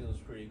 60 Seconds was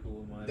pretty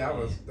cool. That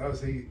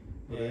was heat.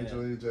 With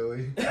Angelina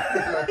Jolie.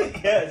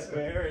 Yes,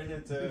 man, her in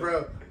it too.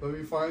 Bro, let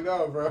me find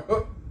out,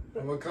 bro.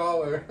 I'm gonna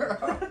call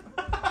her.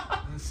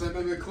 Send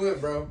her the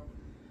clip, bro.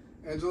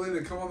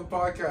 Angelina, come on the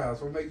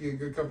podcast. We'll make you a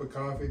good cup of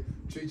coffee.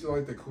 Treat you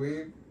like the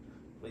queen.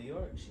 But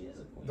she is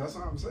a queen. That's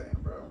what I'm saying,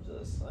 bro. I'm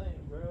just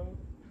saying, bro.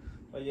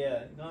 But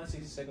yeah, Gone in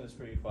 60 Seconds was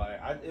pretty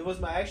fire. It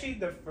was actually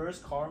the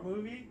first car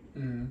movie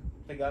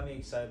that got me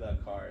excited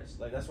about cars.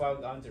 Like, that's why I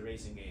got into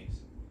racing games.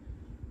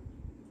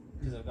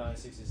 Because I've gone in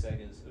 60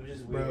 seconds. It was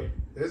just weird. Bro,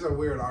 there's a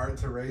weird art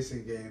to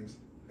racing games.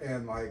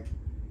 And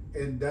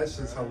that's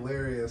just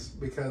hilarious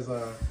because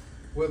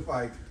with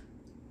like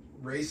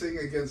racing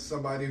against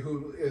somebody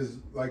who is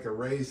like a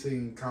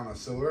racing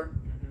connoisseur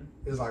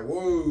is like,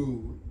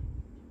 whoa,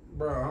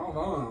 bro, hold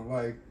on.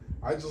 Like,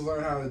 I just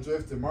learned how to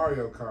drift in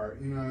Mario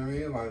Kart. You know what I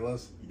mean? Like,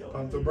 let's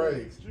pump the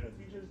brakes. You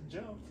just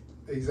jump.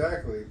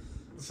 Exactly.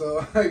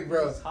 So, like,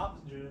 bro,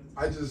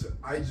 I just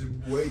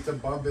wait to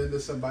bump into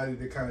somebody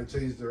to kind of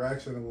change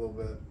direction a little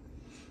bit.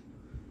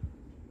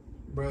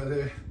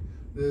 Bro,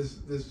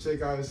 this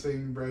chick I was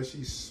seeing, bro,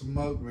 she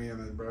smoked me in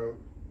it, bro.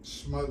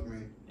 Smoked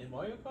me. In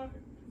Mario Kart?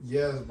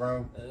 Yes,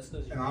 bro.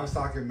 And I was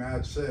talking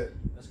mad shit.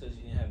 That's because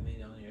you didn't have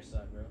me on your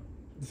side, bro.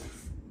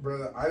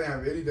 Bro, I didn't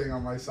have anything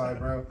on my side,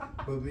 bro.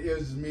 But it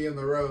was just me in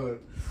the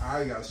road.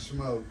 I got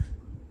smoked.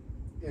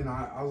 And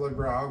I was like,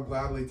 bro, I'll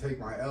gladly take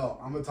my L.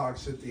 I'm going to talk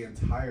shit the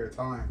entire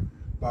time.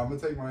 But I'm going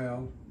to take my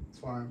L. It's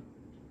fine.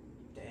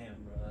 Damn,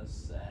 bro, that's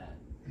sad.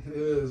 It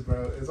is,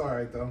 bro. It's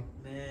alright, though.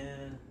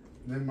 Man.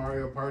 And then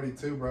Mario Party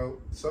 2,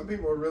 bro. Some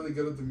people are really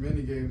good at the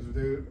mini games,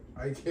 dude.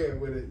 I can't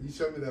with it. You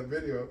showed me that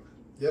video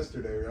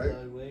yesterday, right?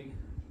 Ludwig.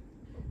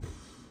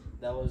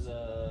 That was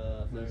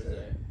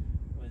Thursday.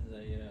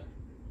 Wednesday, yeah.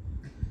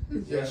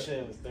 Yeah, shit,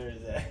 it was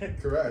Thursday.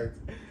 Correct.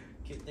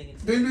 Keep thinking.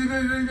 Ding, ding,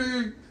 ding, ding,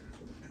 ding.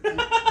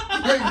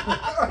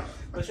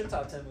 What's your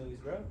top 10 movies,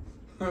 bro?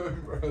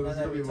 Bro, this is going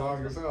to be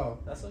long as hell.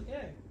 That's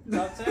okay.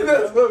 Top 10,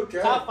 That's bro.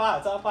 okay. Top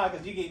 5,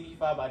 because you gave me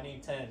 5, I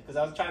named 10. Because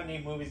I was trying to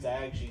name movies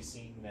that I actually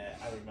seen that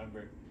I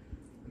remember.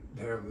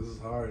 Damn, this is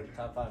hard.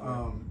 Top 5,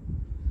 bro.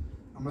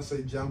 I'm going to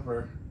say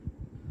Jumper.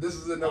 This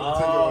is in no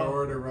particular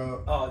order,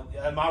 bro.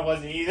 Oh, mine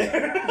wasn't either.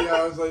 Yeah,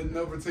 I was like,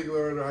 no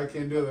particular order. I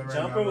can't do that right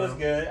now. Jumper was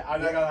good.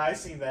 I'm not gonna lie, I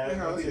seen that.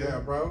 Hell yeah,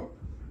 bro.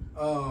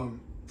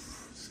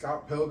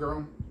 Scott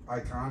Pilgrim,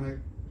 iconic.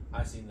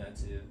 I seen that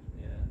too.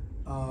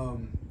 Yeah.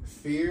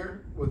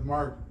 Fear with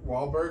Mark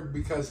Wahlberg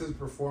because his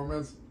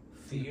performance.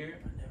 Fear?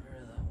 I never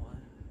heard that one.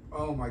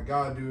 Oh my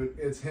god, dude!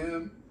 It's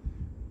him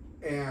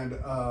and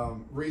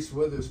Reese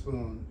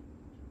Witherspoon,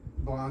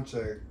 blonde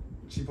chick.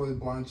 She plays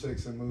blonde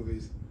chicks in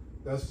movies.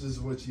 That's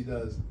just what she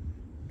does.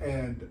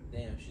 And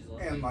damn, she's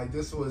lucky. And like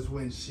this was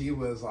when she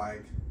was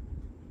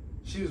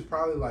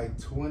probably like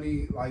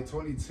 20, like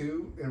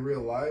 22 in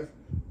real life,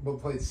 but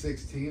played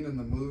 16 in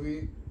the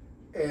movie.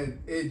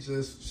 And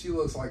she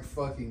looks like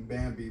fucking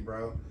Bambi,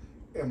 bro.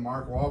 And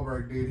Mark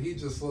Wahlberg, dude, he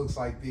just looks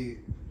like he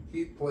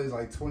plays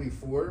like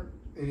 24,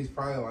 and he's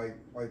probably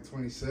like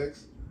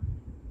 26.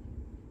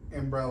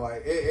 And bro,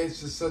 like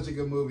it's just such a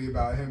good movie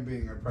about him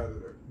being a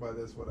predator, but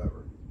it's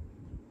whatever.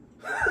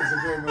 It's a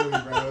great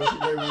movie, bro. It's a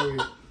great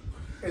movie.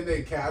 And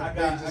they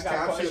just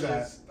capture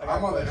that.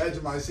 I'm on the edge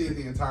of my seat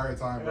the entire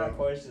time, bro. I got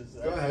questions.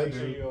 Go ahead, make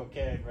sure dude. you're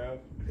okay, bro.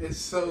 It's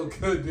so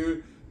good,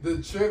 dude.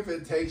 The trip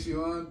it takes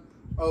you on.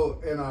 Oh,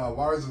 and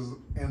Lars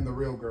and the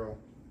real girl.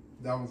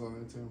 That one's on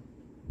there too.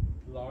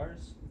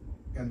 Lars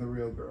and the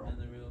real girl. and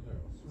the real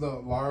girls. The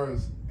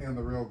Lars and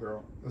the real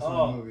girl. That's in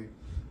the movie.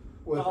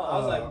 With, I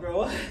was like, bro,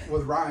 what?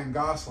 With Ryan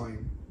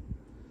Gosling,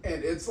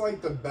 and it's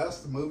like the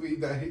best movie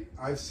that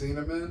I've seen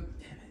him in.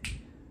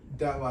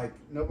 That like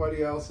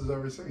nobody else has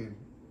ever seen.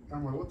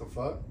 I'm like, what the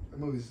fuck? That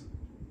movie's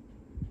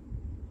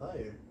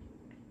fire.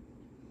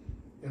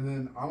 And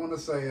then I want to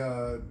say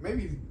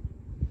maybe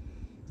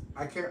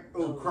I can't.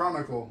 Oh,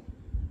 Chronicle.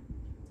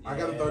 I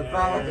gotta throw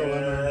Chronicle in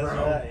there,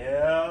 bro.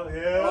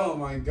 Yeah. Oh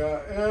my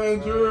god,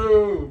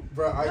 Andrew,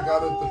 bro, I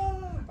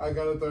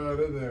gotta throw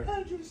that in there.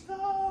 Andrew,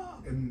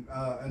 stop. And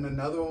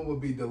another one would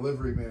be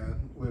Delivery Man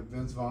with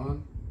Vince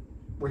Vaughn,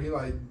 where he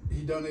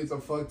donates a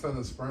fuck ton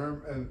of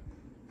sperm and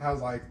has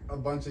like a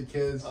bunch of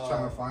kids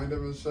trying to find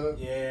him and shit.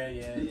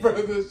 Yeah.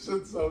 Bro, this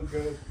shit's so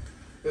good.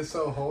 It's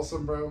so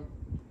wholesome, bro.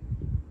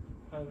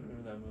 I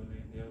remember that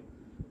movie. Yep.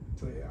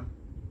 So yeah,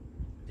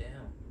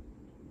 Damn.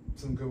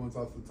 some good ones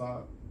off the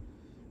top.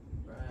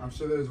 Right. I'm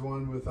sure there's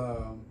one with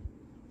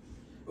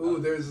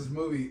there's this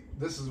movie.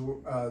 This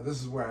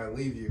is Where I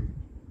Leave You,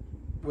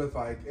 with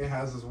like it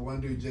has this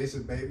one dude,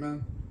 Jason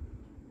Bateman,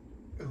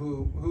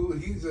 who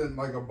he's in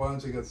like a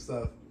bunch of good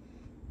stuff.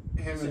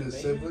 Him and his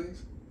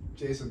siblings.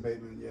 Jason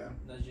Bateman, yeah.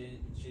 Not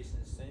Jason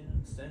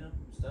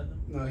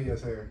Statham? No, he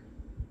has hair.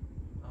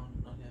 Oh,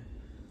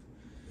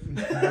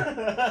 okay.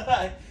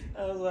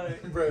 I was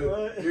like, bro,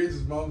 what? you're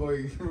just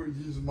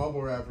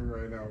mumble rapping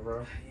right now,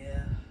 bro.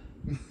 Yeah.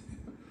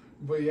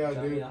 But yeah,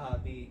 Got me dude, a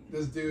hot beat.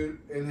 this dude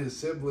and his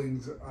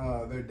siblings,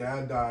 their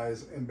dad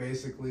dies, and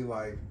basically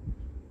like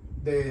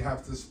they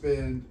have to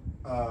spend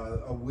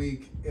a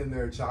week in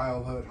their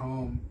childhood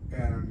home,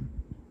 and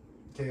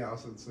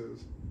chaos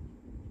ensues.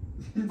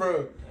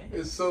 Bro,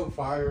 it's so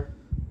fire.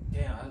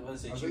 Damn, I was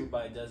going to say Cheaper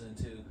by a Dozen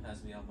too has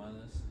to be on my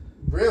list.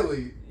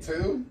 Really? Yeah.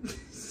 Two?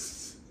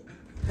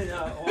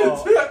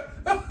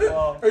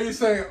 well, Are you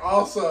saying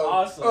also?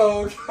 Also.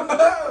 Oh, God.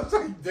 I was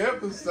like, damn,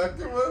 the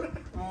second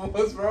one?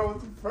 What's wrong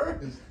with the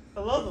first? I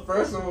love The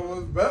first one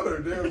was better,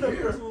 damn The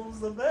near. first one was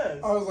the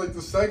best. I was like,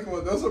 the second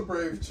one, that's a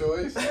brave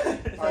choice. I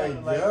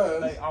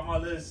guess. Like on my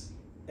list,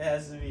 it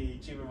has to be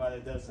Cheaper by the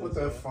Dozen. With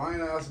that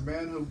fine-ass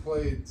man who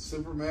played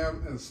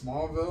Superman in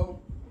Smallville.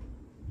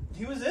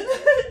 He was in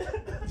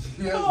it?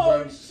 Yes,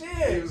 oh, bro.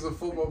 shit. He was a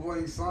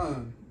football-playing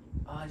son.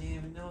 Oh, I didn't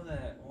even know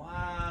that.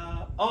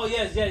 Wow. Oh,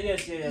 yes.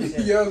 Yes, bro, Yes,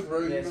 you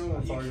know what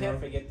I'm you talking can't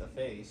about. forget the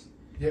face.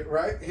 Yeah,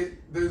 right?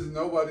 There's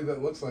nobody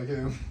that looks like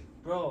him.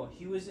 Bro,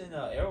 he was in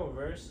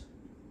Arrowverse.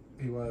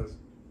 He was.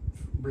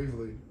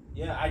 Briefly.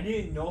 Yeah, I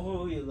didn't know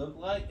who he looked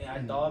like, and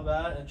I thought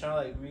about it and trying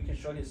to like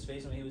reconstruct his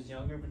face when he was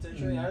younger,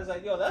 potentially. I was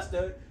like, yo, that's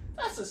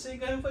the same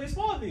guy who played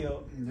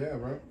Smallville. Yeah,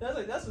 bro.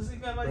 That's the same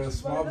guy. Bro,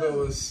 Smallville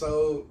was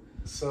so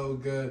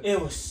good. It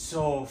was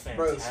so fantastic.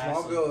 Bro,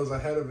 Smallville is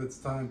ahead of its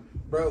time.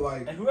 Bro,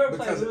 like, and whoever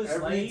because played Louis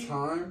every Lane,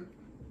 time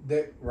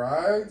that,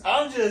 right?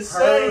 I'm just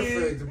saying.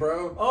 Perfect,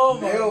 bro.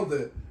 Oh my. Nailed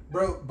it.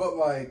 Bro, but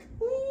like,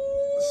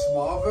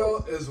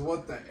 Smallville is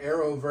what the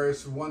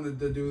Arrowverse wanted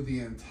to do the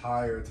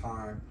entire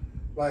time.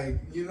 Like,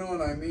 you know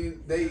what I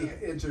mean? They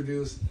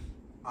introduced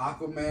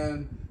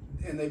Aquaman,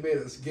 and they made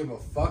us give a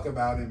fuck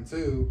about him,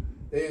 too.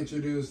 They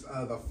introduced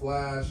the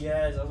Flash.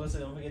 Yes, I was gonna say,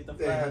 don't forget the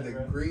They Flash, had the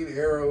bro. Green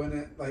Arrow in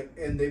it, like,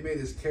 and they made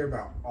us care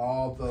about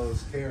all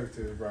those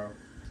characters, bro.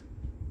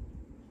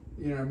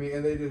 You know what I mean?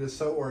 And they did it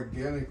so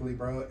organically,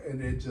 bro,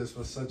 and it just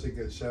was such a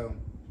good show.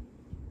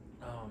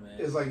 Oh man,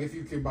 It's like if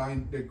you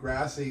combine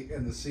Degrassi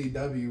and the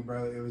CW,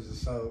 bro, it was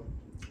just so.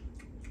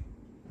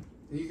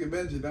 You can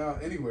binge it now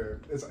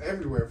anywhere. It's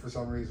everywhere for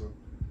some reason.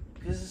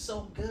 because it's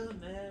so good,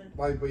 man.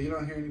 Like, but you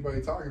don't hear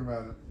anybody talking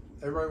about it.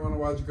 Everybody want to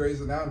watch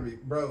Grey's Anatomy,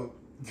 bro.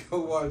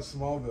 Go watch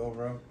Smallville,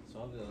 bro.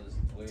 Smallville is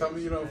weird. Tell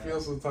me you don't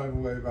feel some type of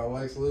way about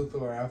Lex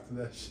Luthor after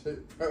that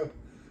shit, bro.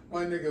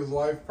 My nigga's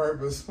life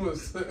purpose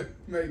was to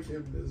make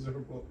him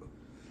miserable.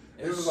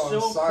 It was on so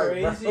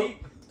site, bro. crazy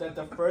that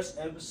the first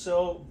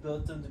episode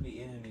built them to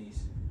be enemies.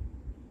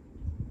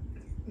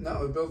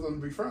 No, it built them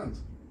to be friends.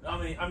 I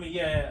mean,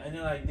 yeah, and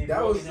then like they That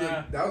broke was it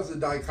down. that was the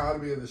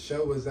dichotomy of the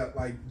show, was that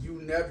like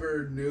you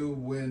never knew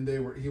when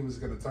he was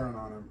gonna turn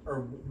on him or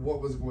what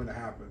was going to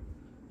happen.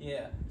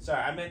 Yeah,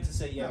 sorry, I meant to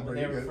say Yeah, but but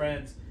they you're were good.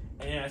 friends,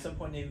 and then at some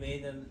point they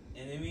made them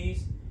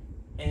enemies,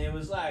 and it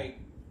was like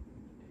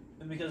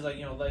because like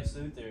Lex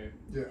Luthor,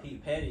 Yeah. he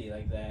petty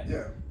like that.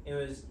 Yeah, It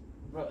was,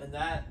 bro, and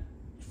that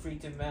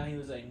freaked him out. He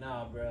was like,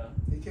 nah, bro.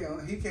 he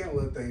can't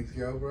let things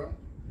go, bro.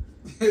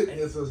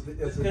 it's a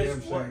damn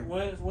Because shame.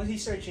 when he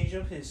started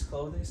changing up his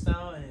clothing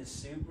style and his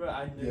suit, bro,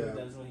 I knew Yeah.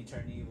 that was when he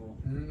turned evil.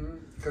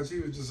 Because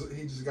he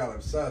just got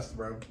obsessed,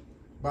 bro.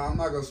 But I'm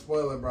not gonna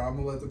spoil it, bro. I'm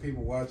gonna let the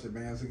people watch it,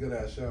 man. It's a good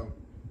ass show.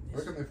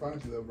 Where can they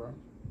find you though, bro?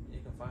 You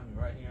can find me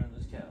right here on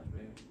this couch,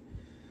 baby.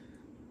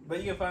 But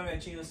you can find me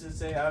at Chino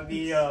Sensei. I'll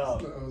be I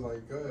was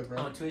like, go ahead, bro.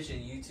 on Twitch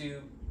and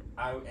YouTube.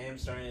 I am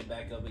starting it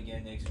back up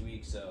again next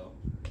week, so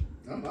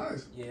Oh,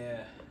 nice.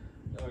 yeah.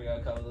 We got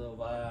a couple little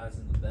vibes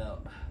in the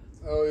belt.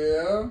 Oh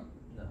yeah.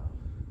 No,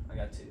 I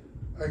got two.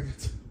 I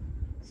get.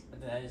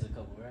 That is a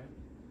couple, right?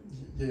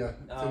 Yeah.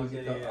 Oh, Two's a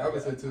yeah, couple. yeah. I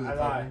would say two's a I couple.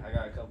 lied. I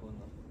got a couple in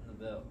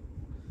the belt.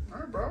 All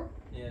right, bro.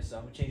 Yeah, so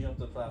I'm gonna change up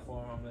the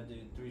platform. I'm gonna do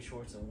 3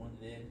 shorts and 1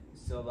 vid.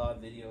 It's still a lot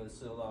of video. It's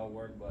still a lot of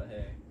work, but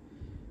hey,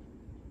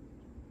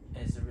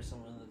 is there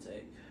someone to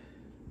take?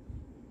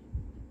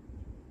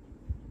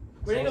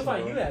 Where you gonna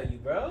find you at, you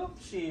bro?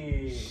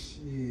 Shit.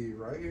 She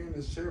right here in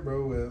this chair,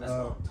 bro. With That's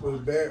what I'm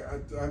with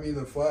Bear. I mean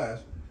the Flash.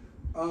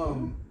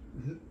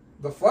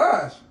 The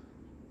Flash.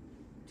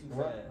 Too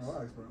fast.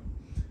 Relax, bro.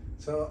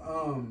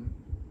 So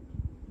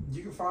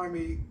you can find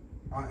me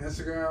on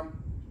Instagram,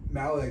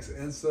 Malex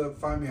Insta.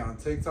 Find me on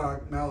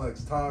TikTok,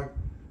 Malex Talk.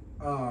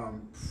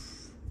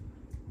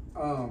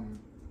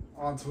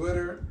 On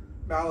Twitter,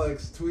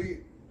 Malex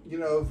Tweet. You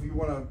know, if you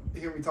want to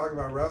hear me talk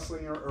about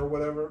wrestling or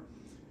whatever.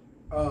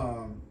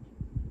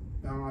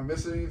 Am I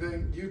missing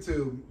anything?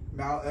 YouTube,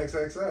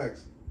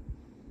 MalXXX.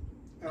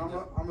 And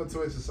I'm a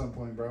Twitch at some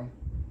point, bro.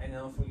 And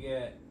don't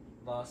forget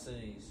Lost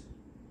Cities.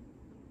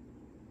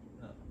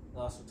 No,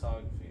 Lost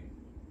Photography.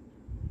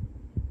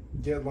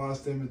 Get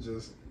Lost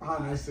Images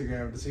on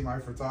Instagram to see my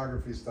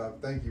photography stuff.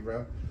 Thank you,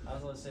 bro. I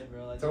was gonna say,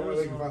 bro, like Tell me where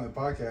they can find the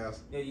podcast.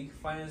 Yeah, you can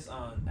find us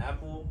on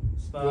Apple,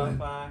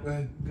 Spotify,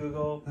 Right.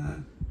 Google.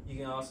 You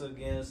can also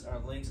get us our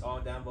links all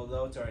down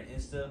below to our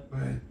Insta,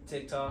 Right.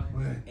 TikTok,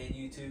 Right. and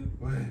YouTube.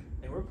 Right.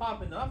 And we're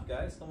popping off,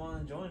 guys. Come on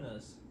and join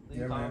us. Leave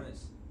Yeah, man.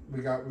 comments.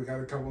 We got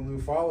a couple new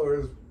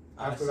followers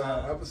after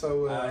that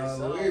episode with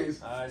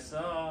Louise. I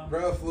saw.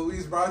 Bro, if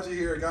Louise brought you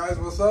here, guys,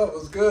 what's up?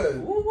 What's good?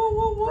 Woo, woo,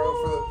 woo, woo.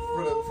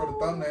 Bro, for the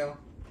thumbnail.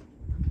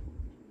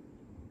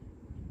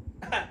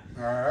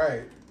 All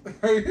right.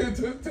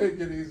 Just take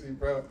it easy,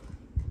 bro.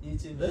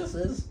 YouTube. This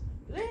is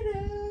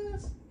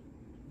Latest.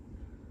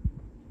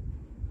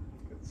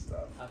 good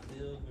stuff. I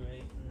feel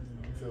great.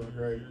 I'm feeling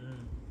great.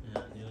 I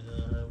knew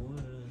that I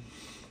would.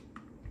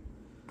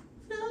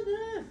 Feel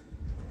good.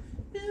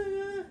 Feel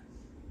good.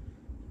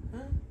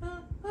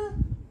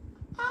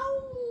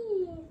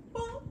 Ow.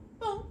 Bum,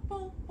 bum,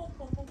 bum, bum,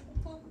 bum, bum,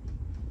 bum.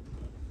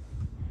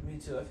 Me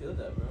too. I feel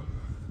that, bro.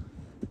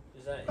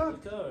 Is that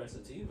indica or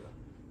sativa?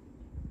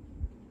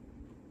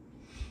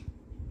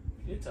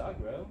 Good talk,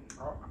 bro.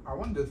 I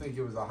wanted to think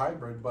it was a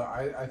hybrid, but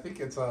I think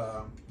it's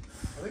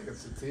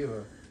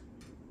sativa.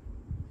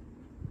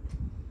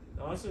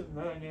 Honestly,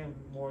 now I'm getting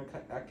more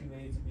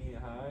acclimated to being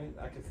high.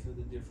 I can feel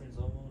the difference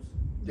almost.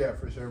 Yeah,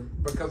 for sure.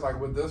 Because like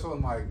with this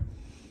one, like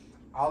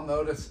I'll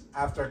notice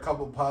after a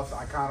couple puffs,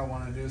 I kind of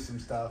want to do some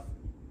stuff.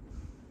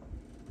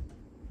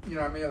 You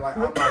know what I mean? Like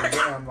I'm like,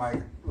 damn,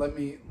 like let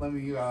me.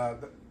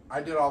 I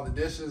did all the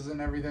dishes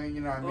and everything.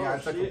 You know what I mean? Oh, I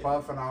took a shit.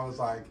 puff and I was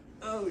like,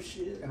 Oh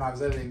shit. and I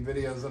was editing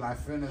videos and I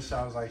finished.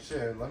 I was like,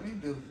 shit, let me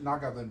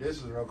knock out the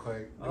dishes real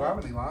quick. Do I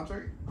have any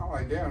laundry? I'm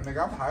like, damn,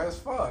 nigga, I'm high as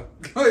fuck.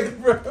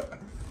 Like, bro,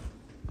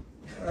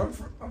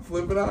 I'm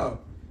flipping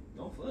out.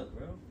 Don't flip,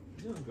 bro.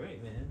 You're doing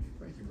great, man.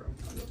 Thank you, bro.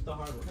 I love the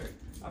hard work.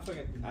 I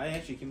forgot. I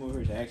actually came over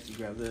here to actually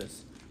grab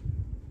this.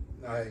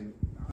 I